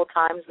a couple of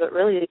times, but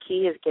really the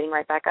key is getting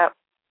right back up.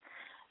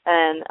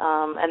 And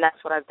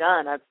that's what I've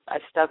done.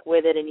 I've stuck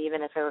with it, and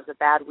even if it was a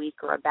bad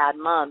week or a bad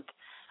month,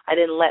 I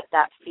didn't let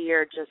that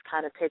fear just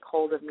kind of take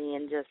hold of me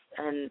and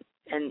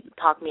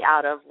talk me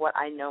out of what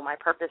I know my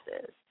purpose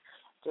is.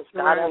 Just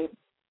got up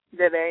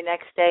the very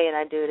next day and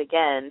I do it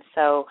again.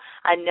 So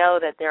I know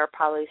that there are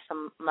probably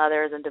some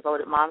mothers and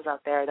devoted moms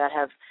out there that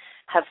have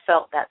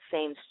felt that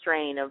same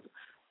strain of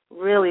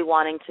really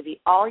wanting to be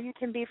all you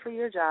can be for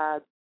your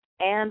job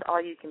and all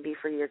you can be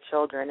for your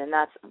children, and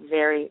that's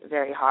very,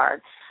 very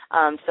hard.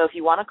 So if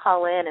you want to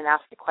call in and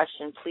ask a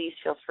question, please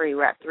feel free.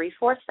 We're at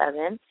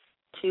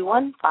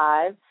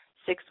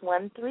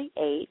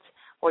 347-215-6138,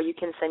 or you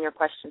can send your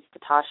questions to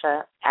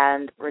Tasha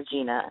and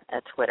Regina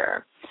at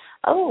Twitter.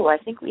 Oh, I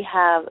think we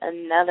have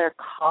another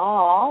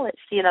call.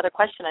 Let's see, another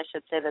question, I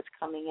should say, that's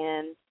coming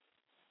in.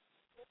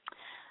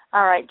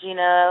 All right,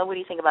 Gina, what do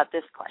you think about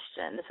this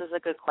question? This is a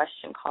good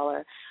question,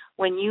 caller.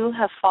 When you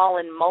have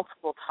fallen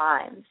multiple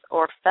times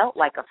or felt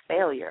like a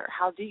failure,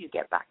 how do you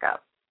get back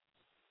up?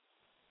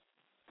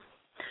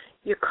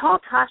 You call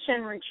Tasha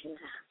and Regina.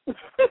 That's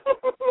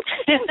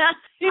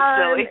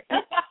silly.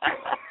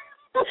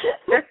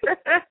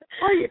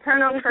 Or you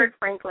turn on Kirk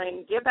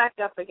Franklin, get back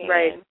up again.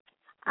 Right.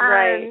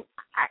 Right.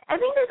 I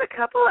think there's a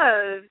couple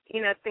of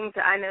things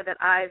that I know that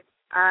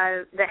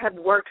that have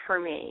worked for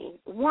me.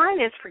 One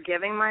is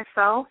forgiving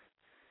myself,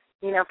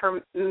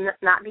 for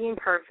not being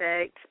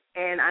perfect,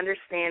 and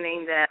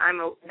understanding that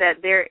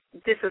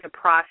this is a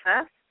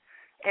process,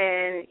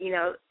 and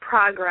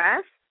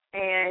progress,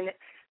 and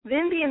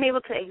then being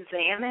able to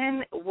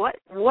examine what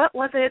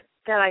was it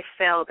that I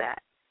failed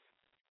at,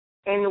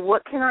 and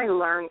what can I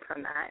learn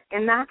from that.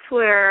 And that's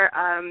where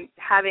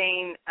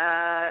having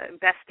a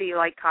bestie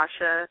like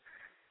Tasha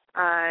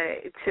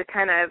to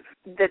kind of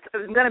that's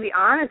going to be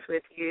honest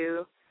with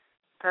you,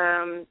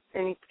 and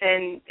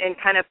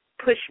kind of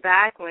push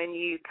back when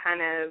you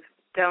kind of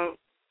don't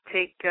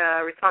take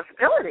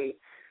responsibility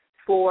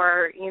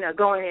for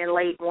going in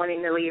late,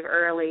 wanting to leave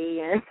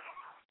early, and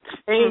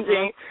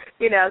changing,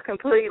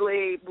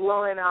 completely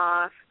blowing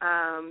off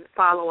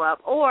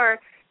follow-up, or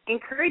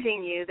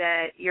encouraging you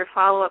that your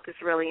follow-up is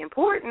really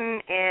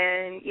important,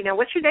 and,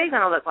 what's your day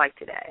going to look like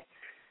today?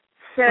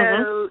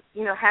 So,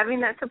 having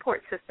that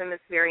support system is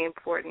very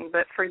important,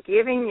 but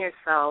forgiving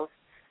yourself,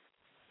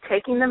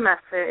 taking the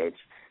message,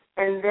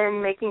 and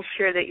then making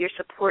sure that your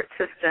support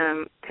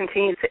system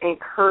continues to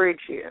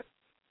encourage you.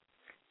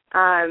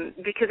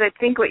 Because I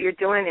think what you're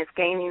doing is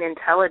gaining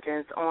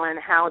intelligence on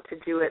how to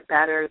do it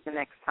better the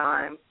next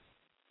time.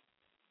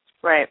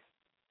 Right.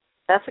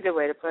 That's a good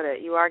way to put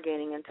it. You are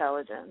gaining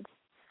intelligence.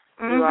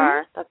 You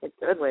are. That's a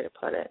good way to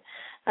put it.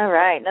 All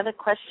right, another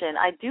question.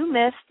 I do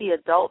miss the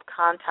adult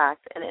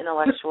contact and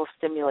intellectual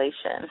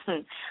stimulation.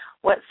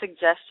 What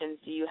suggestions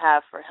do you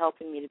have for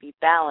helping me to be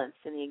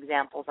balanced in the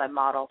examples I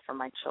model for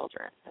my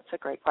children? That's a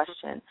great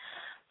question.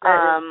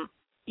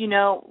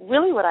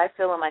 Really what I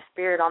feel in my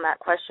spirit on that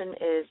question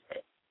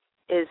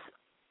is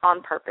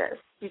on purpose.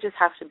 You just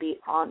have to be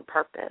on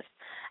purpose.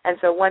 And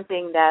so one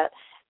thing that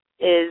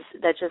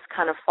just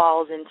kind of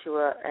falls into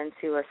a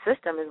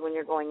system is when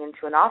you're going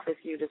into an office,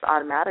 you're just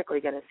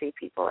automatically going to see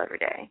people every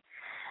day.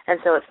 And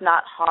so it's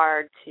not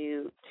hard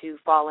to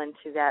fall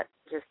into that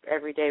just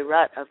everyday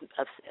rut of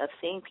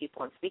seeing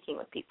people and speaking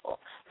with people.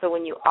 So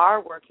when you are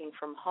working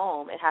from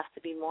home, it has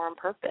to be more on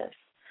purpose.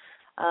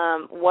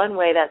 One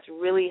way that's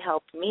really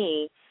helped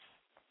me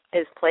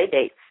is play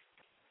dates,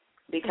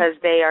 because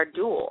they are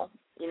dual.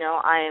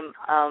 I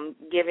am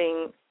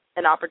giving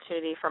an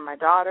opportunity for my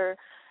daughter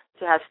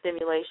to have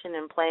stimulation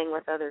and playing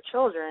with other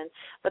children,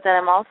 but then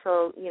I'm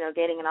also,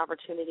 gaining an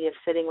opportunity of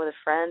sitting with a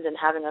friend and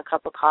having a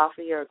cup of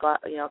coffee or a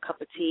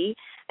cup of tea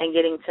and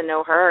getting to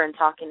know her and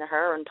talking to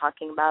her and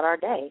talking about our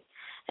day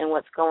and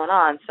what's going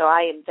on. So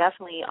I am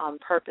definitely on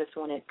purpose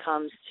when it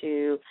comes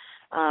to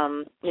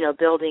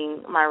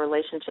building my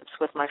relationships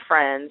with my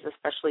friends,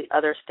 especially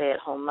other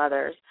stay-at-home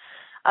mothers.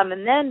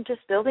 And then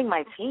just building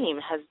my team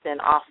has been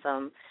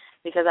awesome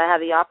because I have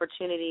the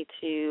opportunity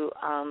to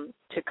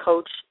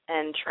coach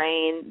and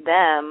train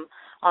them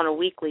on a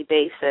weekly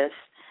basis.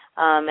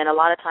 And a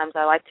lot of times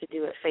I like to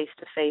do it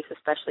face-to-face,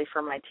 especially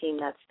for my team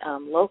that's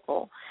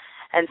local.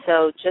 And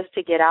so just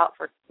to get out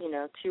for,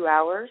 2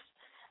 hours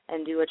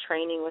and do a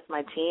training with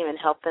my team and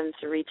help them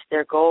to reach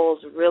their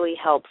goals really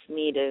helps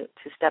me to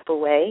step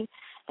away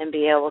and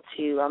be able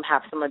to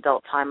have some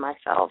adult time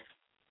myself.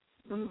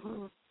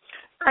 Mm-hmm.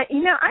 I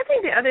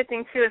think the other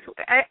thing, too, is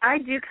I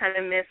do kind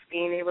of miss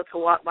being able to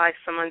walk by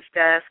someone's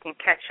desk and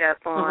catch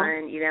up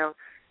on,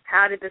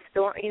 how did the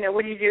storm,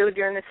 what did you do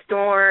during the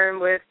storm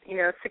with,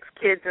 6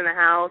 kids in the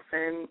house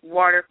and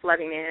water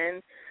flooding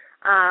in.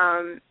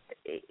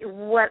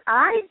 What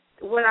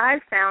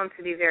I've found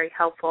to be very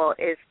helpful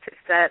is to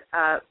set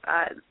up,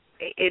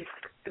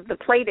 the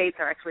play dates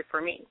are actually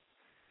for me.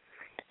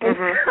 And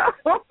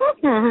so,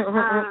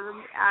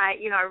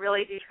 I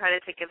really do try to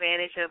take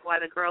advantage of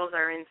while the girls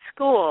are in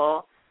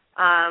school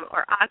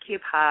or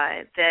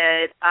occupied,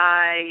 that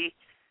I,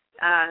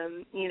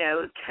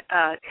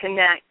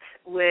 connect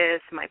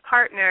with my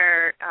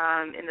partner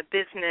in the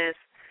business,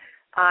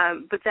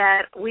 but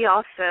that we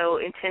also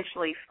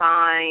intentionally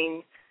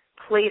find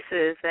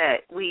places that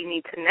we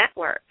need to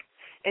network.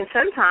 And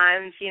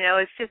sometimes,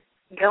 it's just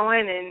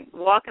going and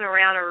walking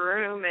around a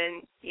room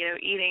and,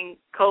 eating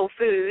cold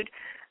food,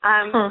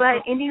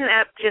 but ending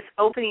up just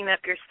opening up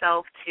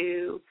yourself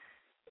to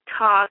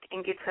talk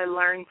and get to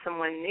learn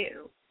someone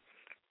new.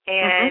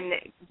 And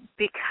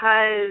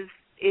because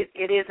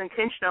it is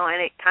intentional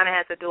and it kind of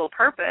has a dual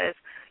purpose,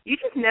 you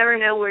just never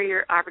know where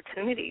your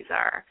opportunities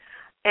are.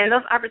 And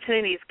those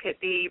opportunities could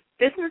be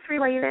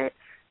business-related,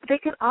 but they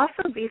could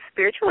also be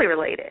spiritually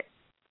related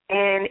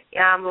and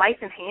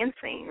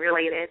life-enhancing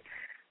related.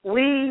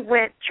 We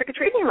went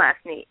trick-or-treating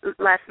last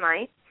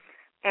night,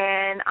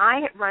 and I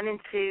had run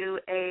into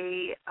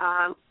a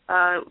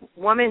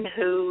woman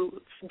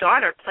whose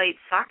daughter played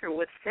soccer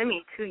with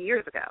Simi 2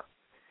 years ago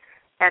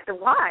at the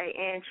Y,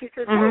 and she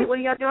says, hey, what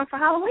are y'all doing for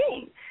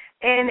Halloween?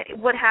 And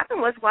what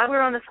happened was, while we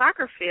were on the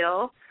soccer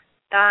field,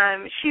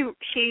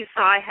 she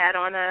saw I had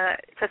on a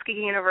Tuskegee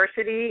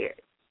University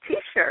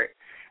T-shirt,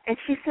 and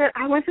she said,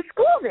 I went to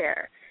school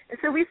there. And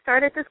so we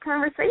started this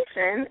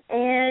conversation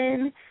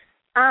and,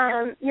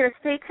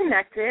 stayed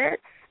connected.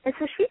 And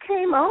so she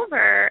came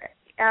over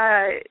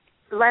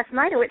last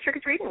night and went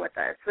trick-or-treating with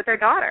us, with her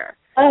daughter.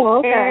 Oh,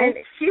 okay. And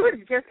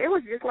it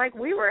was just like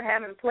we were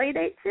having play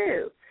date,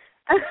 too.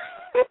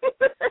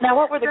 Now,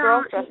 what were the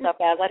girls dressed up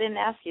as? I didn't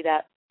ask you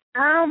that.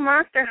 Oh,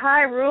 Monster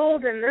High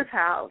ruled in this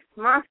house.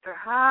 Monster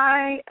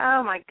High.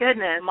 Oh, my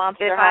goodness.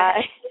 Monster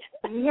High.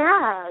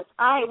 Yes.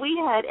 We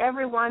had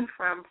everyone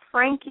from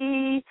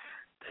Frankie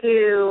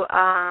to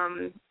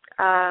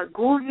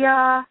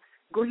Gulia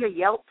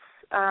Yelps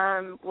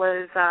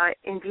was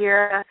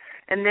Indira.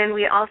 And then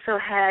we also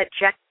had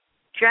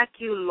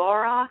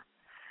Laura.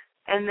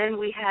 And then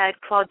we had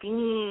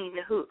Claudine,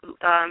 who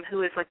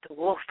is like the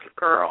wolf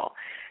girl.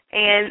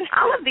 And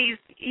all of these,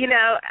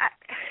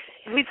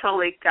 we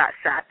totally got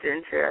sapped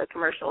into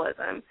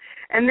commercialism.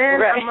 And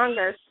then among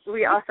us,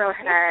 we also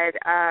had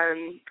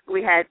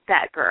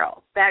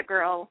Batgirl.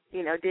 Batgirl,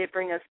 did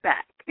bring us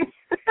back.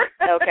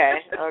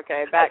 Okay.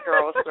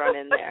 Batgirl was thrown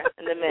in there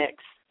in the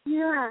mix.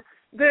 Yeah.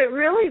 But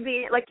really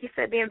being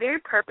very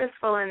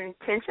purposeful and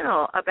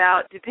intentional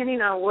about,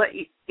 depending on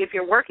if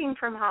you're working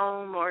from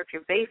home or if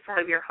you're based out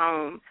of your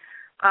home.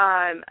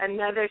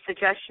 Another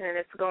suggestion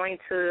is going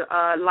to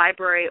a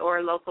library or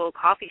a local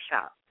coffee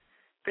shop,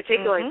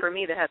 particularly for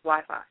me that has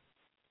Wi-Fi.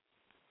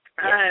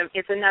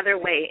 It's another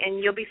way,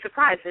 and you'll be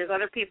surprised. There's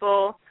other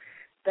people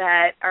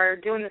that are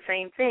doing the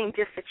same thing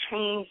just to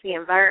change the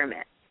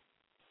environment.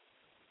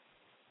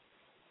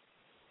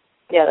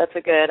 Yeah, that's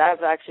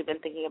I've actually been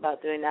thinking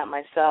about doing that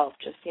myself,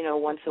 just,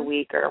 once a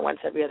week or once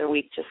every other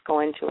week, just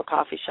going to a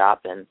coffee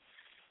shop and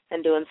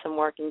doing some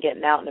work and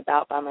getting out and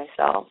about by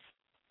myself.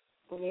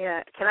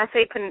 Yeah, can I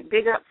say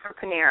big up for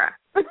Panera?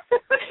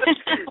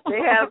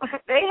 They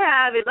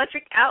have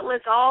electric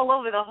outlets all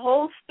over the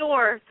whole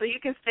store, so you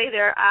can stay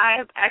there.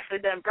 I've actually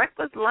done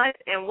breakfast, lunch,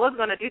 and was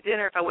going to do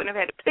dinner if I wouldn't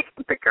have had to pick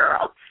up the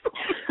girls.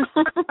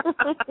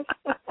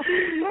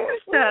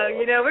 So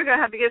we're going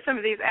to have to get some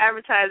of these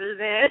advertisers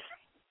in.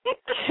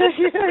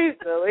 You're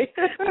silly.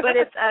 But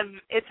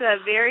it's a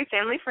very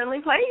family friendly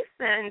place,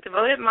 and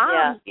devoted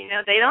moms.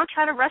 They don't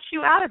try to rush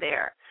you out of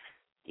there.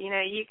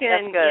 You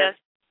can just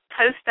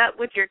toast up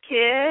with your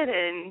kid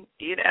and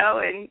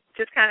and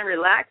just kind of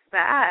relax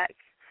back.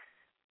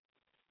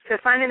 So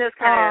finding those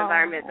kind of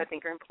environments, I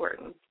think, are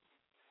important.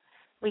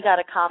 We got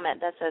a comment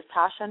that says,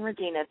 Tasha and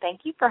Regina,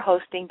 thank you for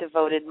hosting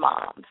Devoted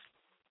Moms.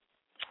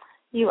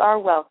 You are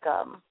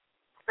welcome.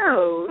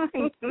 Oh,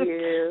 thank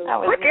you. That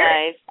was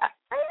nice.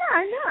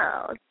 I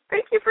know.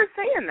 Thank you for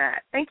saying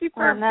that. Thank you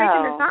for taking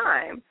the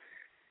time.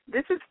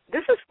 This is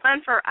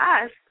fun for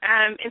us.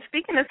 And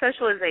speaking of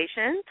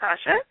socialization,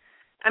 Tasha,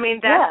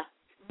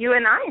 you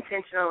and I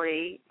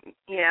intentionally,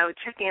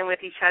 check in with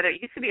each other.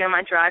 It used to be on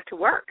my drive to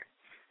work.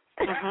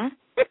 Mhm.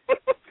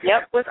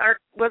 Yep.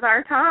 was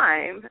our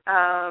time.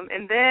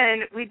 And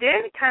then we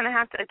did kind of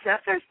have to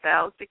adjust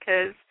ourselves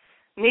because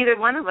neither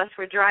one of us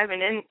were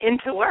driving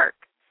into work.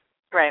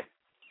 Right.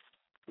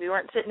 We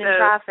weren't sitting in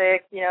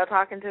traffic,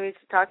 talking to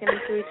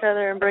each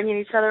other and bringing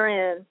each other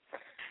in.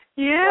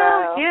 Yeah,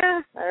 wow.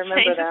 yeah. I remember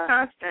Change that. is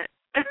constant.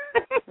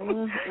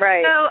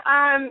 Right.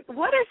 So,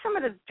 what are some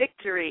of the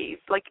victories?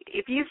 Like,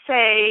 if you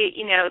say,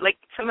 like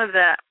some of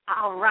the,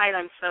 all right,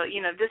 I'm so,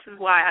 this is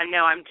why I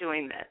know I'm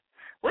doing this.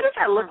 What does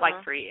that look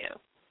like for you?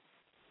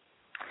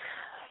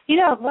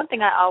 One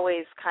thing I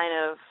always kind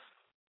of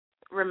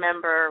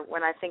remember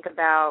when I think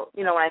about,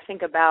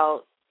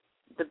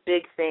 the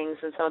big things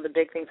and some of the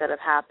big things that have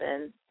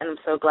happened, and I'm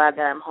so glad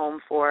that I'm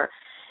home for,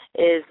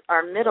 is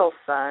our middle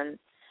son.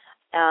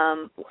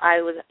 I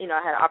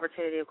had an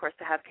opportunity, of course,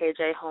 to have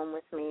KJ home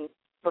with me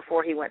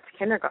before he went to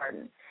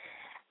kindergarten.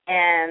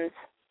 And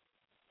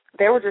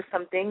there were just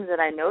some things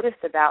that I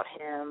noticed about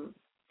him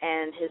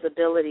and his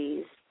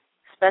abilities,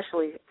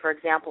 especially, for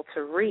example,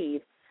 to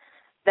read,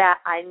 that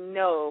I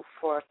know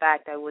for a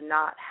fact I would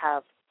not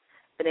have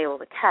been able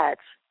to catch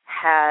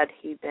had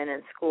he been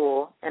in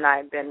school and I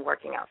had been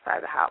working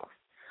outside the house.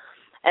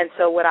 And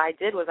so what I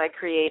did was I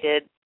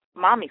created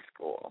Mommy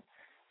School.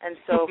 And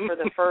so for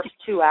the first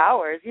 2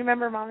 hours, you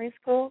remember Mommy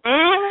School?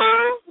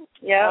 Mm-hmm.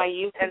 Yeah.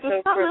 And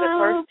so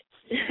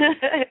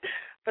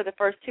for the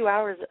first 2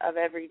 hours of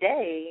every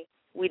day,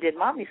 we did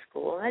Mommy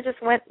School. And I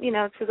just went,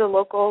 to the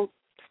local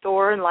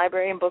store and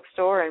library and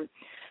bookstore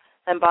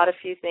and bought a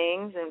few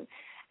things,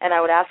 and I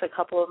would ask a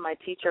couple of my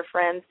teacher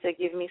friends to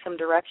give me some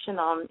direction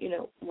on,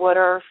 what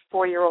are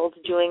 4-year-olds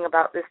doing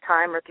about this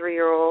time, or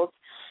 3-year-olds.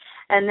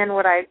 And then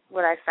what I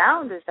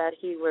found is that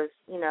he was,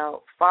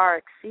 far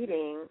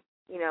exceeding,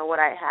 what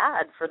I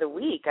had for the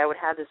week. I would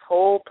have this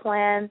whole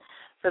plan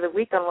for the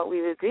week on what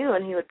we would do,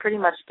 and he would pretty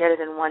much get it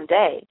in one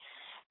day.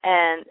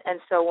 And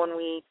so when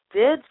we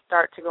did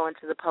start to go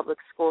into the public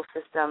school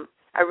system,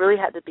 I really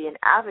had to be an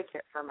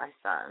advocate for my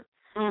son.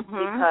 Mm-hmm.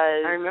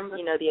 Because I remember.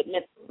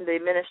 The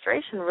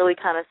administration really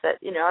kind of said,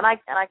 and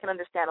I can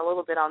understand a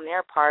little bit on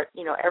their part.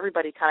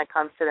 Everybody kind of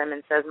comes to them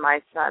and says,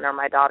 my son or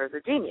my daughter's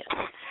a genius,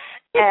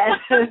 and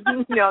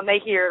and they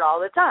hear it all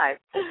the time.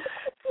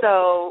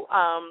 So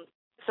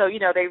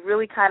they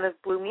really kind of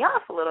blew me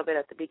off a little bit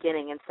at the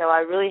beginning, and so I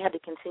really had to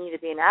continue to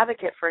be an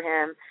advocate for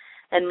him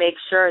and make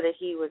sure that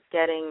he was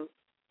getting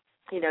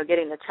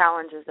the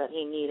challenges that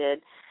he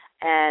needed,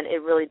 and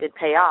it really did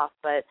pay off.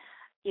 But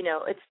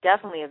it's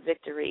definitely a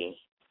victory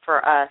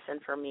for us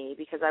and for me,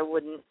 because I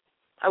wouldn't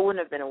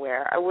have been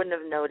aware. I wouldn't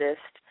have noticed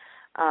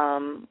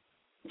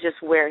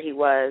just where he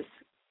was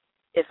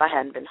if I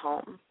hadn't been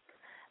home.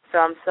 So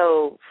I'm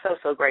so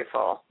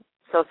grateful.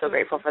 So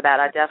grateful for that.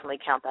 I definitely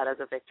count that as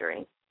a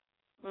victory.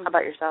 How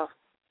about yourself?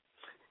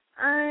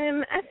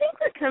 I think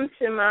what comes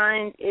to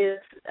mind is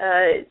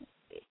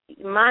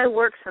my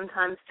work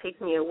sometimes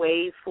takes me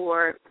away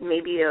for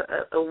maybe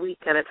a week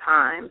at a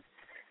time.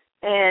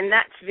 And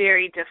that's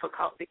very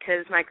difficult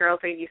because my girls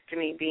are used to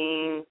me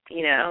being,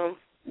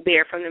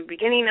 there from the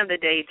beginning of the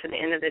day to the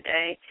end of the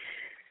day.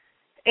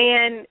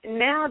 And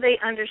now they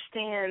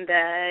understand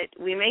that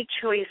we make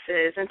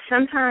choices, and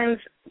sometimes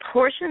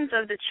portions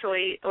of the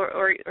choice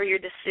or your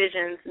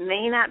decisions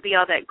may not be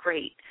all that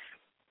great.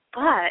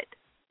 But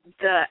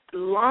the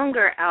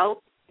longer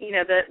out,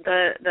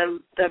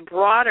 the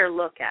broader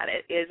look at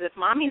it is, if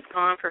Mommy's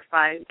gone for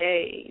 5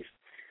 days,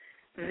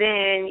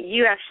 then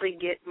you actually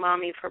get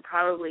Mommy for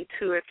probably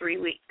 2 or 3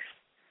 weeks.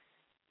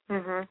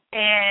 Mm-hmm.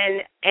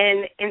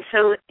 And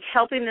so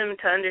helping them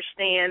to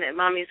understand that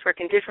Mommy's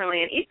working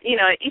differently, and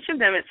each of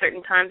them at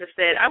certain times have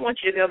said, I want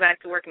you to go back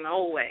to working the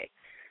old way.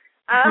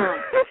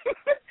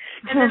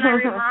 And then I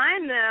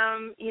remind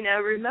them,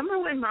 remember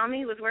when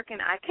Mommy was working,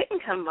 I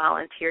couldn't come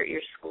volunteer at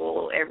your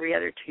school every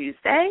other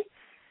Tuesday,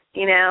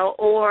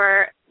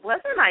 or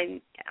aren't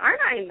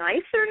I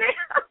nicer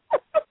now?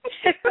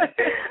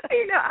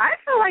 I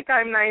feel like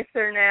I'm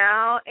nicer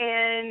now,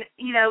 and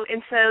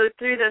so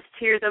through those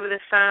tears over the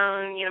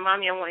phone,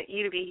 Mommy, I want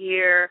you to be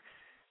here,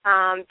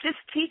 just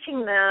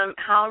teaching them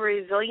how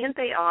resilient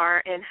they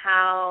are and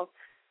how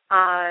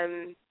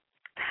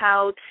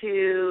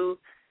to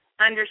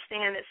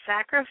understand that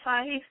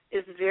sacrifice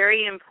is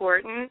very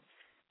important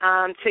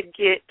to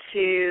get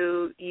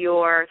to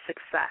your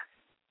success,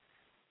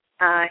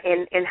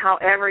 and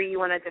however you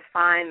want to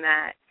define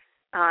that,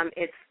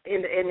 it's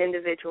an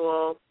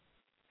individual.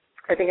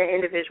 I think an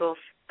individual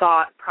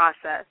thought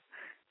process.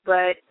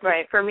 But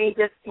right. For me,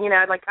 just,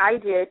 like I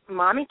did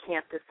Mommy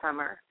Camp this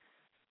summer,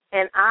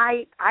 and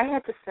I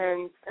had to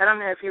send, I don't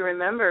know if you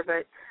remember,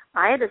 but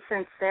I had to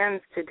send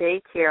Sims to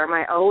daycare,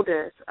 my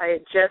oldest. I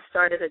had just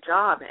started a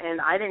job,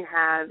 and I didn't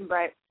have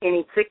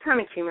any sick time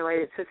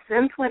accumulated. So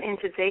Sims went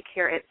into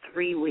daycare at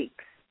 3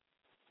 weeks.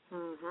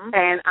 Mm-hmm.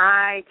 And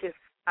I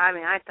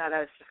thought I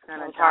was just going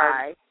to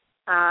die.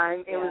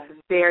 It was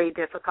very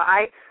difficult.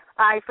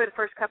 I, for the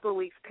first couple of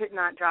weeks, could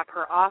not drop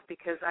her off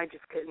because I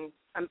just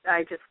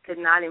could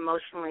not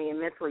emotionally and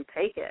mentally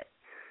take it.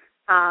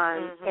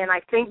 And I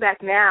think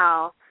back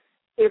now,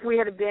 if we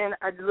had been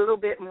a little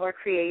bit more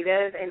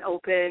creative and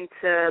open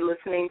to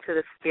listening to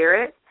the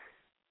spirit,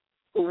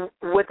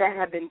 would that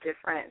have been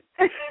different?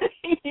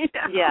 You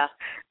know? Yeah.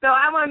 So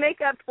I want to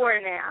make up for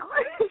it now.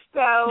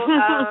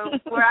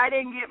 So where I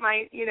didn't get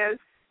my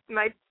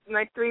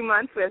 3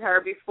 months with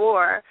her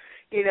before,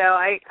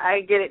 I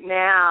get it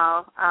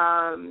now.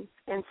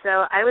 And so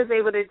I was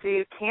able to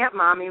do Camp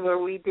Mommy, where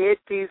we did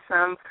do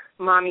some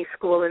mommy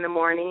school in the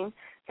morning,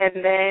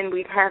 and then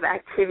we'd have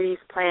activities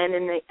planned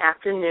in the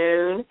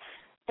afternoon.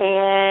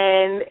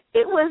 And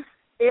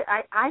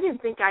I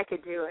didn't think I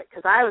could do it,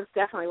 because I was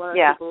definitely one of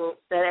the people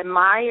that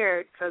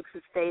admired folks who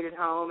stayed at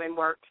home and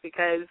worked,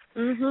 because,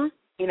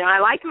 I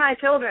liked my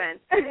children.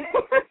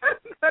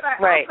 But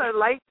I also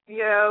liked,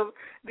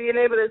 being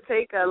able to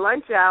take a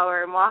lunch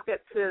hour and walk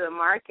up to the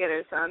market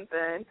or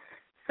something.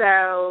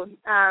 So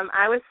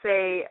I would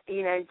say,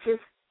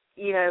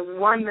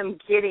 them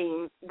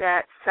getting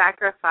that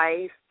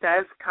sacrifice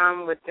does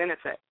come with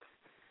benefits.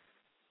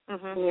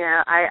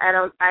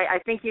 I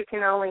think you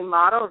can only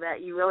model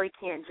that. You really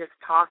can't just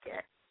talk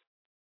it.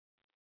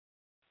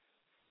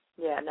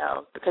 Yeah,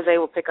 no, because they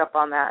will pick up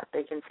on that.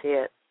 They can see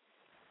it.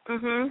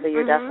 So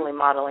you're definitely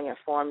modeling it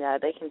for them. Yeah,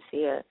 they can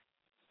see it.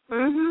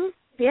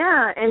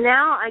 Yeah, and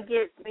now I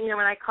get, when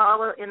I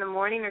call in the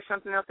morning or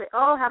something, they'll say,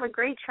 "Oh, have a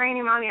great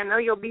training, Mommy. I know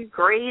you'll be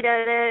great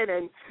at it."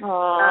 And,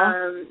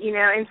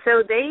 and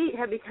so they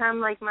have become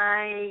like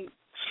my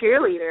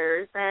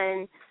cheerleaders.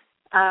 And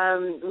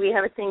we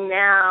have a thing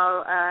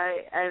now,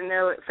 I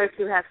know folks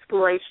who have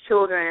school-age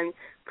children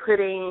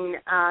putting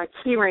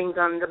key rings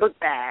on the book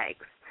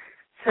bags.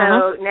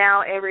 So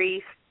now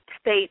every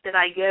state that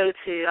I go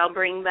to, I'll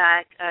bring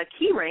back a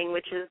key ring,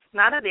 which is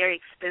not a very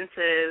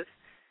expensive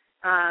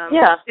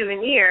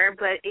souvenir,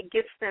 but it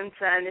gets them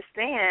to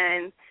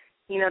understand,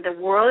 the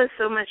world is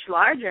so much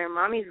larger.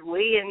 Mommy's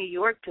way in New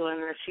York doing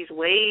this. She's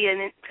way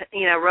in,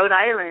 Rhode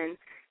Island,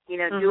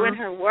 doing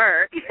her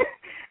work.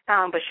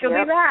 But she'll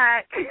be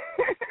back.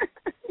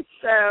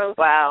 So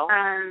wow.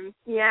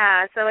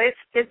 So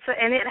it's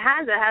and it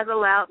has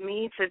allowed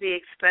me to be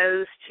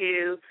exposed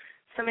to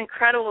some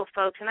incredible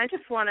folks, and I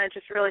just want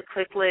to really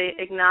quickly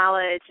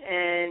acknowledge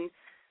and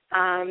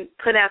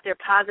put out their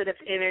positive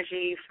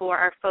energy for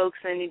our folks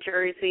in New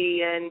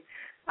Jersey and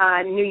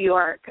New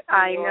York.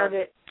 I know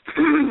that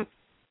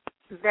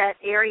that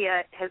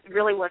area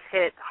was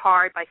hit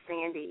hard by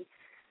Sandy.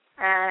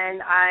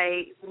 And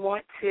I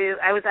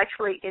was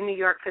actually in New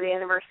York for the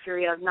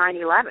anniversary of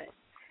 9/11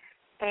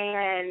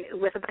 and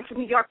with a bunch of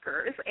New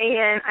Yorkers.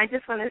 And I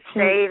just want to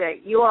say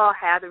that you all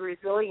have the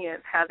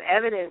resilience, have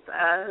evidence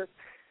of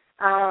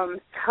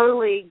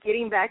totally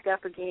getting back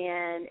up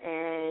again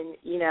and,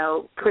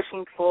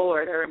 pushing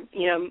forward or,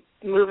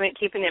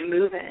 keeping it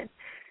moving.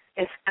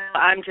 And so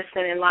I'm just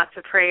sending lots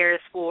of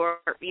prayers for,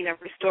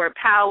 restored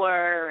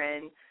power.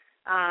 And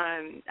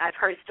I've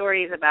heard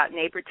stories about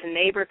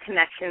neighbor-to-neighbor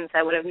connections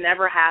that would have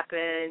never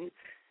happened.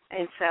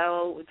 And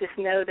so just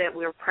know that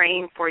we're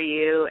praying for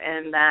you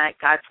and that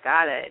God's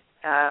got it.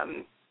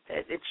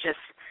 It's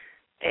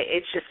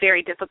just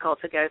very difficult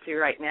to go through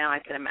right now, I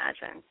can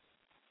imagine.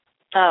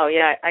 Oh,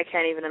 yeah, I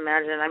can't even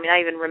imagine. I mean,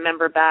 I even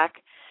remember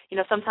back,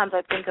 sometimes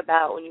I think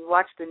about when you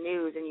watch the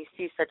news and you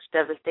see such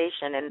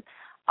devastation and,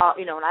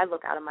 when I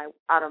look out of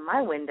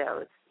my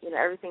windows,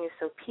 everything is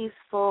so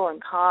peaceful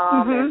and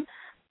calm and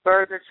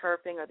birds are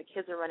chirping or the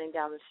kids are running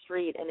down the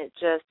street, and it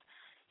just,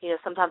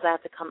 sometimes I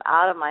have to come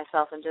out of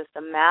myself and just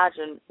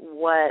imagine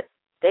what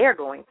they're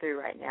going through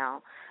right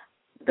now.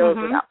 Those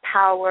without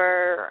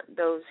power,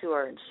 those who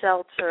are in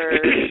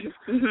shelters,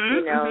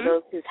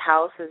 those whose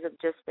houses have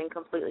just been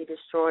completely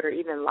destroyed or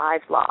even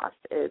lives lost.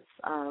 It's,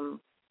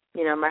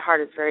 my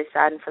heart is very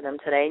saddened for them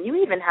today. And you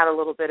even had a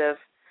little bit of,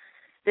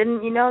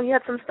 you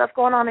had some stuff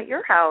going on at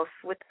your house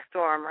with the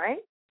storm, right?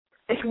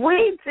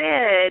 We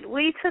did.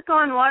 We took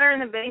on water in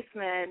the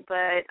basement,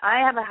 but I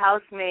have a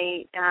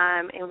housemate,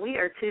 and we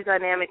are two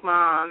dynamic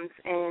moms,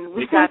 and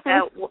we got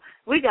that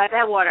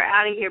water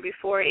out of here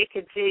before it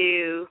could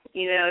do.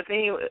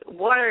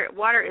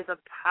 Water is a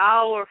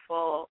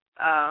powerful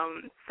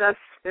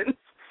substance,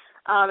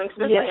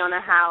 especially on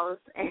a house,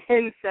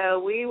 and so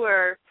we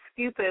were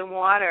scooping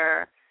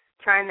water,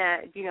 trying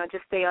to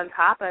just stay on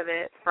top of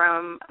it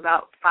from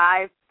about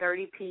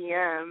 5:30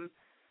 p.m.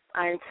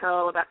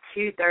 until about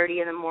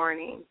 2:30 in the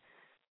morning.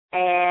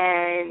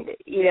 And,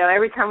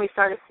 every time we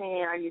started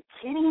saying, "Are you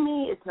kidding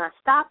me? It's not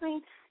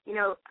stopping,"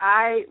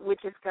 I would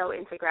just go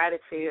into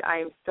gratitude. I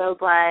am so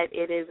glad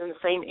it is in the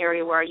same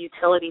area where our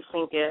utility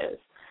sink is.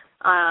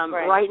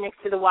 Right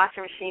next to the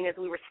washing machine as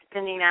we were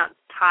spinning out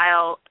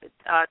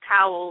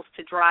towels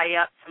to dry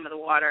up some of the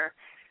water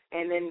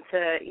and then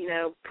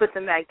to, put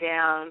them back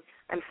down.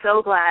 I'm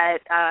so glad,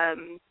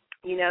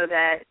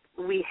 that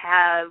we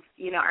have,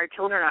 our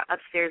children are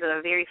upstairs that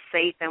are very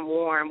safe and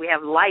warm. We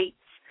have lights.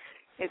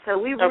 And so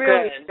we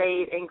really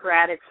stayed in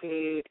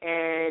gratitude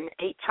and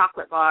ate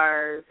chocolate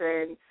bars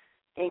and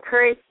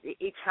encouraged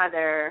each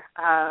other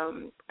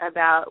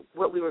about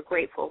what we were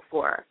grateful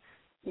for.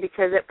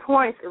 Because at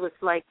points it was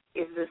like,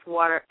 is this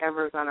water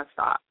ever going to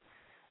stop?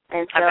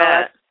 And so,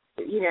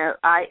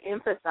 I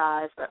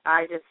empathize, but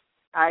I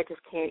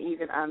just can't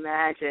even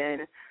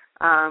imagine,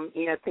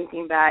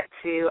 thinking back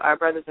to our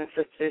brothers and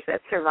sisters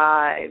that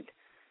survived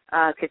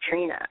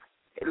Katrina,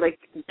 like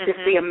just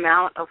the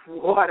amount of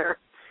water.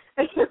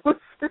 It was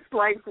just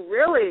like,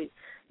 really,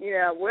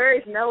 where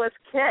is Noah's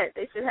kit?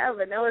 They should have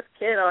a Noah's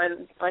kit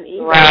on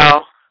eBay.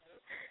 Wow.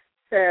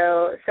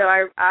 So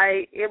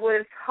it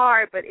was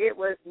hard, but it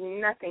was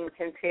nothing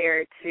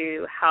compared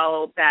to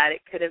how bad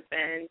it could have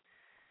been.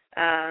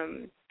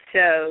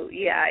 So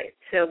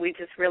we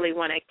just really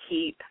want to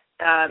keep,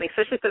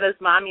 especially for those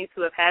mommies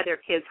who have had their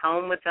kids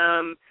home with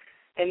them,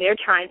 and they're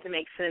trying to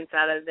make sense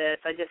out of this.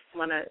 I just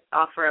want to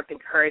offer up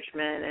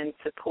encouragement and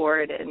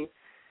support, and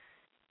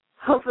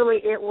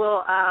hopefully it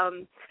will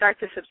start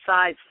to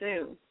subside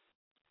soon.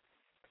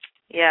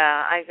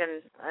 Yeah,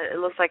 it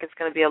looks like it's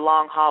going to be a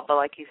long haul, but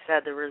like you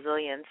said, the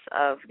resilience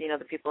of,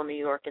 the people in New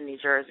York and New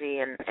Jersey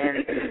and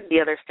the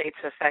other states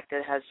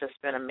affected has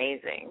just been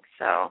amazing.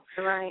 So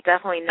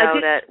definitely know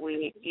that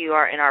you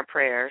are in our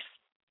prayers.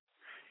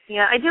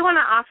 Yeah, I do want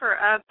to offer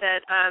up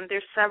that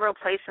there's several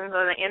places on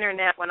the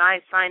internet. When I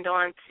signed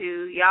on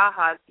to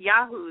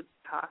Yahoo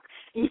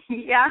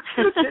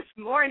this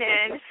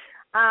morning,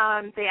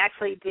 they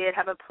actually did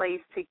have a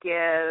place to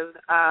give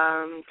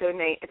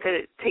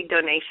to take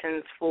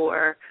donations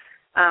for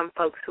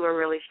folks who are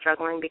really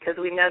struggling, because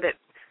we know that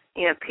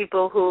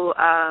people who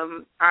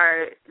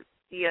are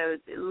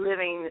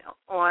living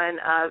on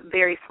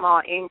very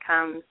small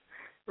incomes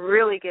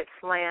really get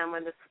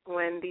slammed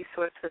when these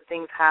sorts of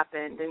things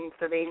happen, and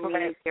so they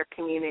need their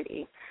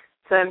community.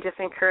 So I'm just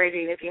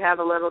encouraging, if you have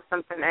a little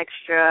something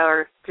extra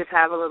or just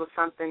have a little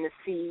something to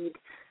seed,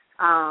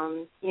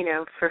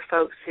 for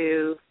folks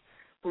who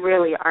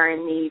really are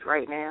in need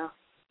right now.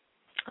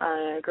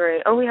 I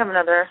agree. Oh, we have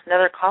another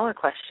caller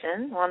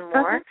question. One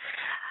more.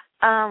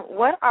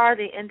 What are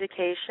the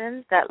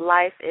indications that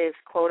life is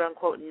quote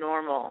unquote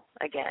normal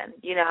again?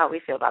 You know how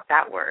we feel about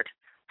that word.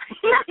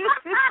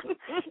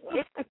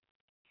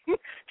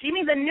 Do you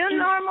mean the new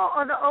normal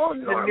or the old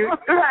normal?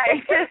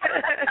 Right.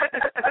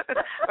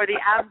 Or the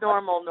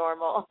abnormal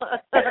normal.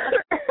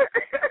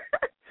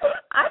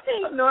 I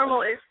think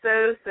normal is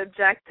so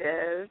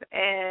subjective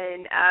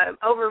and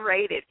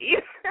overrated.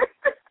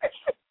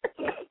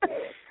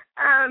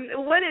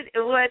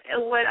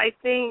 What I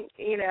think,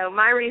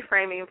 my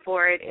reframing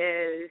for it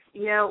is,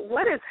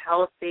 what is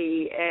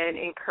healthy and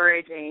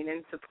encouraging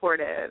and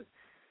supportive?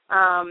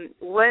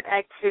 What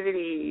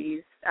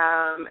activities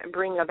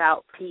bring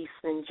about peace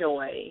and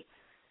joy?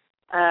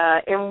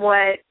 And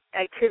what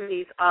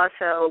activities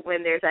also,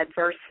 when there's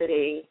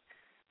adversity,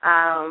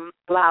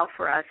 allow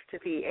for us to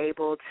be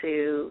able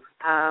to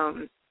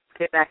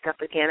get back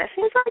up again. It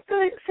seems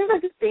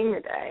like a theme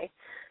today.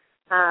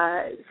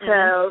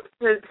 So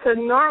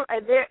normal.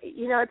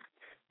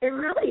 It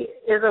really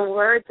is a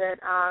word that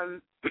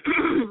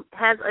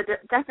has a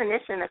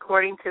definition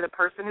according to the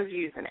person who's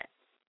using it.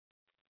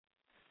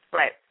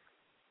 Right.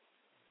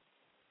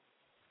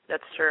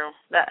 That's true.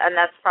 And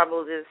that's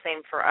probably the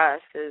same for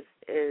us.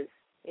 Is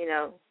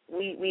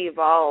we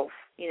evolve,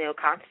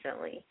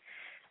 constantly,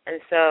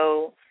 and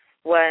so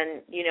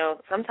when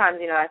sometimes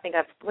I think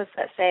what's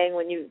that saying,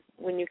 when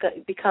you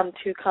become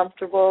too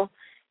comfortable,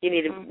 you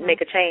need to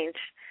make a change,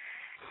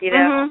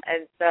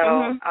 and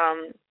so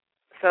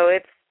so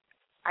it's,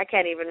 I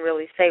can't even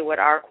really say what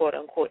our quote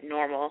unquote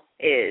normal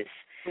is,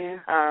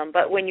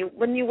 but when you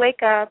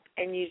wake up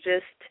and you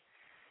just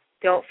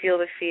don't feel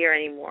the fear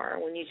anymore,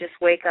 when you just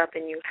wake up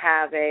and you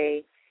have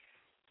a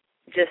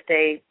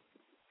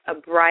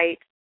bright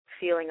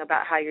feeling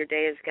about how your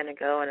day is going to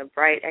go and a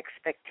bright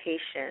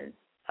expectation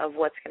of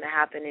what's going to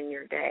happen in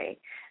your day,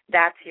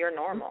 that's your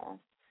normal.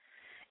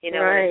 It's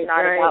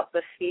not about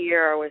the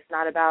fear, or it's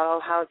not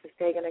about, how's this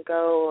day going to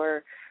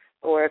go,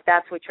 or if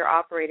that's what you're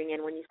operating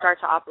in. When you start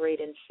to operate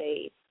in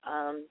faith,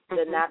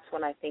 then that's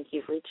when I think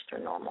you've reached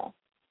your normal.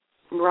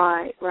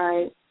 Right.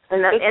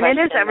 And it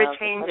is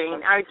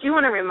ever-changing. I do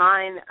want to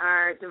remind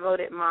our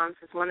devoted moms,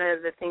 is one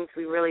of the things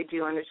we really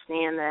do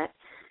understand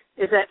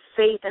is that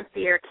faith and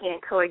fear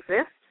can't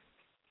coexist.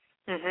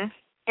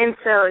 And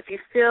so if you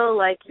feel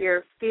like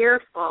you're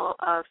fearful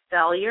of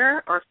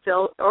failure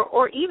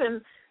or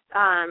even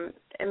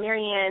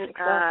Marianne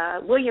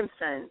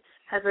Williamson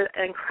has an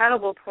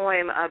incredible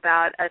poem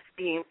about us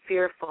being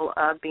fearful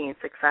of being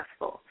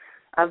successful,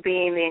 of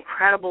being the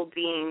incredible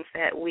beings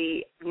that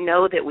we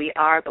know that we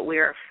are, but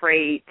we're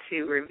afraid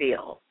to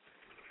reveal.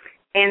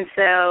 And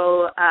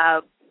so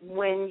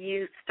when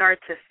you start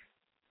to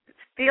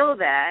feel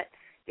that,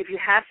 if you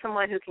have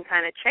someone who can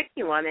kind of check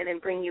you on it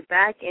and bring you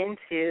back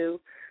into,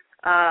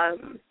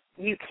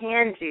 you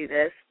can do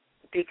this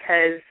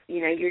because,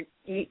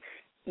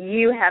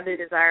 you have the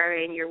desire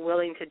and you're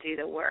willing to do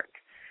the work,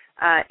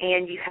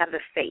 and you have the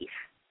faith.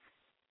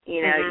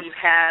 You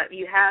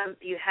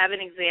have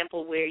an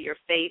example where your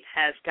faith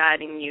has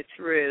guiding you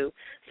through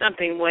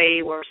something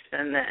way worse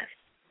than this.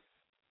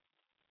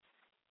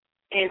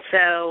 And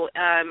so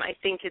I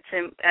think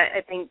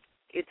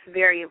it's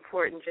very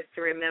important just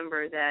to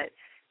remember that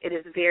it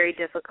is very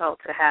difficult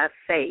to have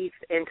faith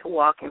and to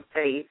walk in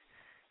faith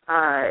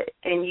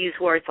and use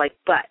words like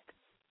but.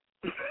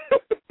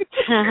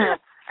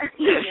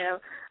 You know,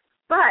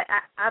 but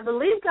I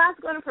believe God's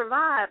going to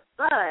provide,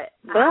 but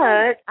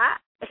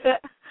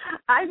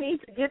I need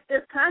to get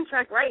this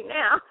contract right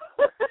now.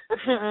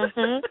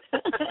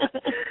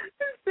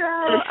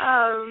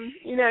 So,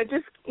 you know,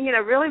 just, you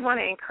know, really want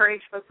to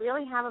encourage folks. We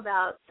only have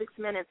about 6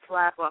 minutes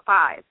left, well,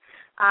 5.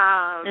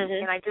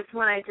 And I just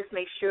want to just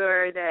make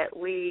sure that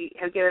we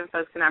have given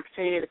folks an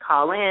opportunity to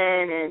call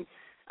in.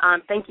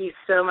 And thank you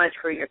so much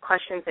for your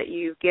questions that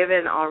you've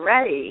given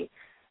already.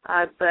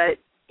 But,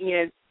 you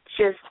know,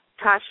 just,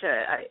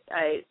 Tasha,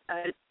 I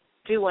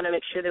do want to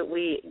make sure that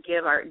we do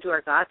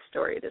our God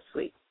story this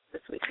week.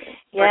 This weekend.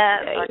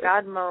 Yes, our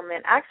God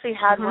moment. I actually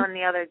had one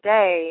the other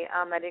day.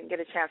 I didn't get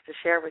a chance to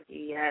share with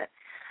you yet.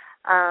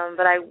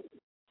 But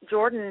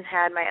Jordan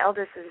had, my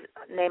eldest's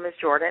name is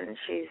Jordan.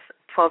 She's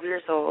 12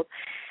 years old.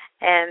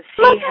 And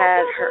she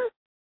had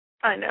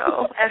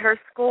at her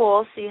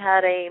school, she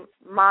had a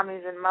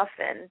Mommies and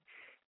Muffin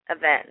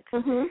event.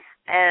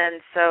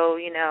 And so,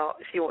 you know,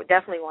 she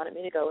definitely wanted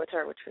me to go with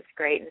her, which was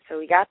great. And so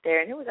we got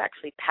there, and it was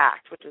actually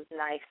packed, which was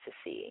nice to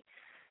see.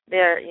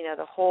 There, you know,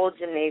 the whole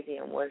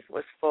gymnasium was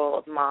full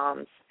of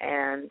moms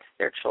and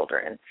their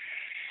children.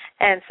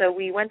 And so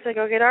we went to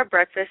go get our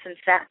breakfast and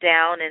sat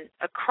down, and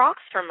across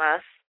from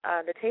us,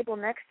 the table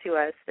next to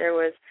us, there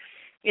was,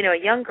 you know,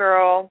 a young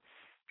girl,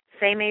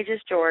 same age as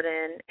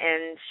Jordan,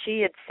 and she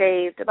had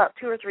saved about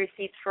 2 or 3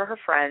 seats for her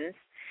friends.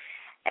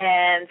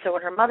 And so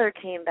when her mother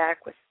came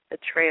back with a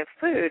tray of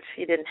food,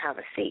 she didn't have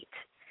a seat.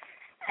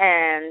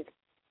 And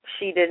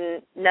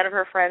none of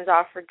her friends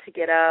offered to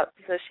get up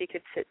so she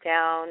could sit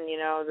down. You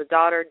know, the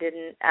daughter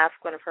didn't ask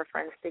one of her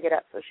friends to get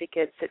up so she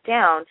could sit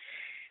down.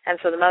 And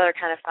so the mother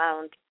kind of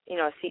found, you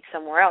know, a seat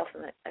somewhere else.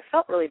 And I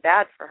felt really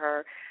bad for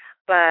her.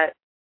 But,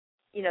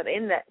 you know,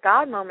 in that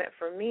God moment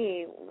for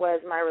me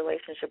was my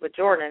relationship with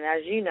Jordan.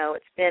 As you know,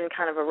 it's been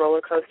kind of a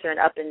roller coaster and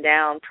up and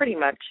down pretty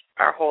much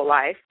our whole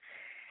life.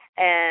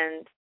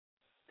 And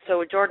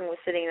so Jordan was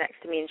sitting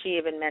next to me, and she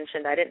even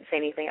mentioned, I didn't say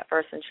anything at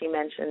first, and she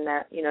mentioned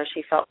that, you know,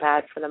 she felt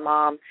bad for the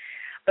mom.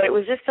 But it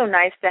was just so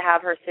nice to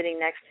have her sitting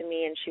next to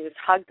me, and she was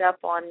hugged up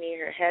on me.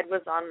 Her head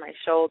was on my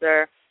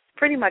shoulder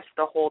pretty much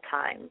the whole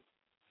time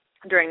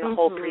during the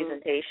whole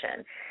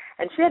presentation.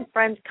 And she had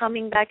friends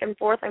coming back and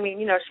forth. I mean,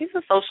 you know, she's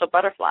a social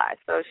butterfly,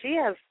 so she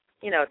has,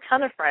 you know, a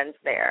ton of friends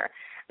there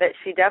that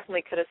she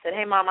definitely could have said,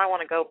 hey, Mom, I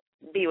want to go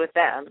be with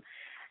them.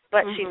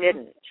 But she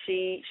didn't.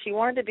 She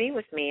wanted to be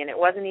with me, and it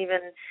wasn't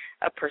even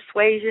a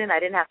persuasion. I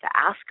didn't have to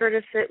ask her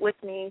to sit with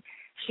me.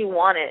 She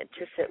wanted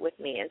to sit with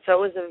me. And so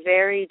it was a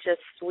very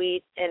just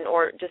sweet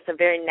or just a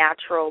very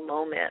natural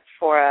moment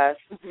for us,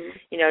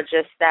 you know,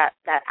 just that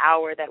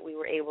hour that we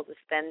were able to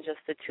spend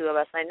just the two of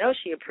us. And I know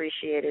she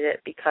appreciated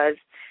it because,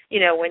 you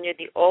know, when you're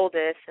the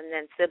oldest and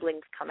then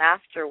siblings come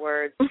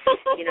afterwards,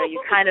 you know,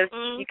 you kind of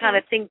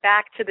think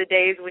back to the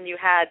days when you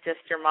had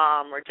just your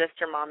mom or just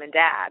your mom and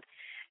dad.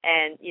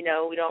 And, you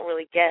know, we don't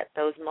really get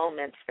those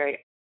moments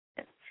very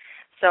often.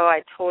 So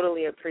I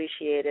totally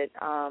appreciated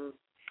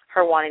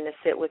her wanting to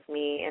sit with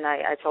me, and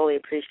I totally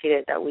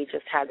appreciated that we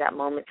just had that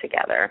moment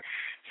together.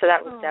 So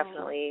that was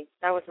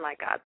that was my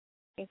God.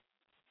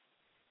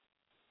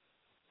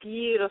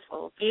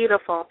 Beautiful,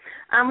 beautiful.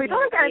 We've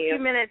only got a few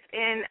minutes,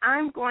 and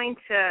I'm going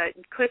to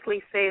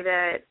quickly say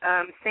that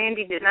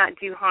Sandy did not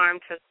do harm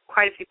to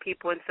quite a few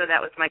people, and so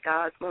that was my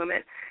God's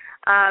moment.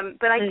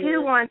 But I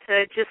do want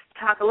to just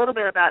talk a little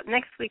bit about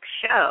next week's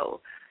show,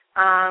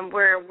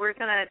 where we're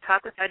going to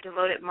talk with our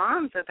devoted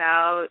moms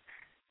about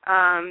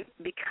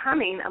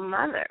becoming a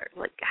mother.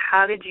 Like,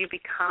 how did you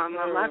become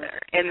a mother,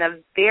 and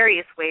the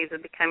various ways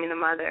of becoming a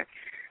mother.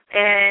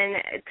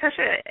 And,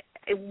 Tasha,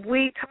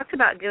 we talked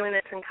about doing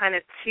this in kind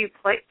of two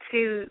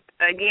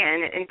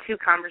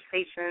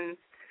conversations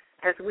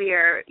as we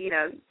are, you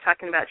know,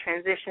 talking about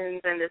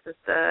transitions, and this is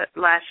the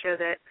last show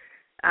that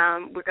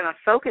we're going to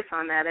focus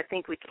on that. I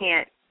think we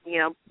can't, you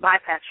know,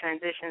 bypass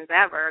transitions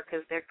ever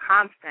because they're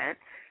constant.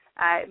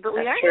 But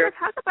we are going to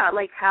talk about,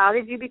 like, how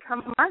did you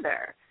become a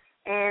mother?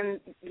 And,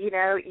 you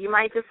know, you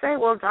might just say,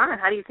 well, Donna,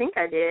 how do you think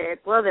I did?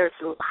 Well, there's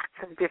lots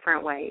of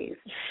different ways.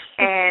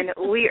 And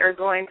we are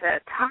going to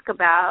talk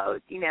about,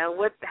 you know,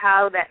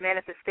 how that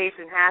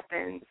manifestation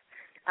happens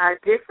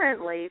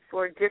differently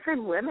for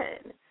different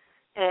women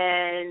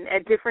and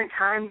at different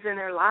times in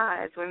their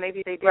lives when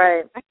maybe they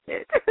didn't expect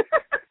it.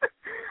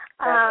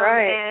 That's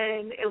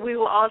right. And we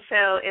will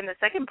also, in the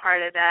second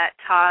part of that,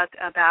 talk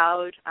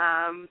about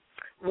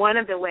one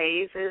of the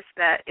ways is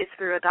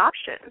through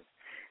adoption.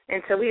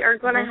 And so we are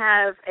going to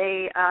have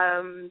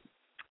on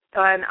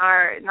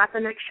our, not the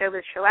next show, but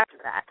the show after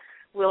that,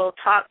 we'll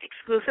talk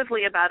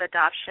exclusively about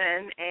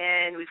adoption,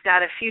 and we've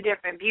got a few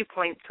different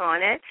viewpoints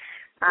on it.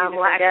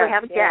 We'll actually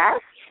have a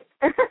guest.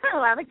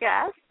 We'll have a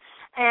guest.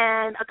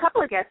 And a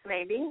couple of guests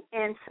maybe.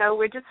 And so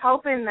we're just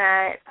hoping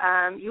that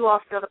you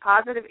all feel the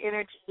positive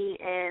energy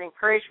and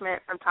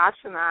encouragement from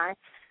Tasha and I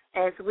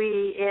as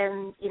we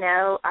in, you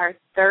know, our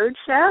third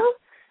show.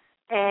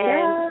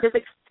 And just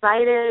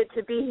excited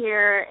to be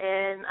here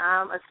and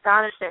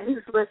astonished at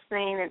who's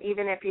listening. And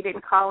even if you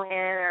didn't call in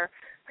or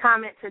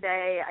comment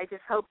today, I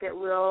just hope that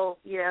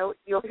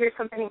you'll hear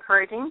something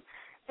encouraging,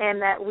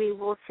 and that we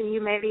will see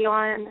you maybe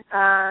on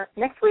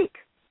next week.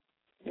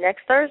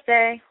 Next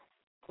Thursday.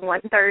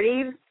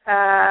 1:30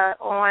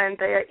 on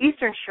the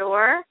Eastern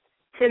Shore,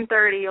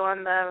 10:30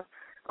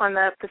 on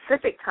the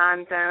Pacific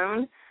time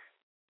zone.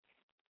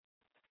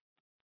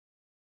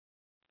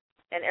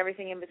 And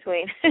everything in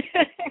between.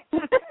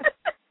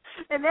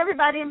 And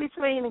everybody in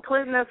between,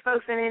 including those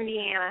folks in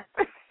Indiana.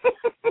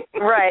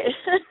 Right.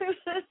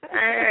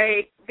 All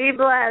right. Be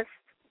blessed.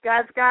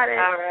 God's got it.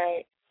 All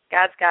right.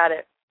 God's got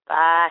it.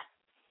 Bye.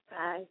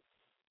 Bye.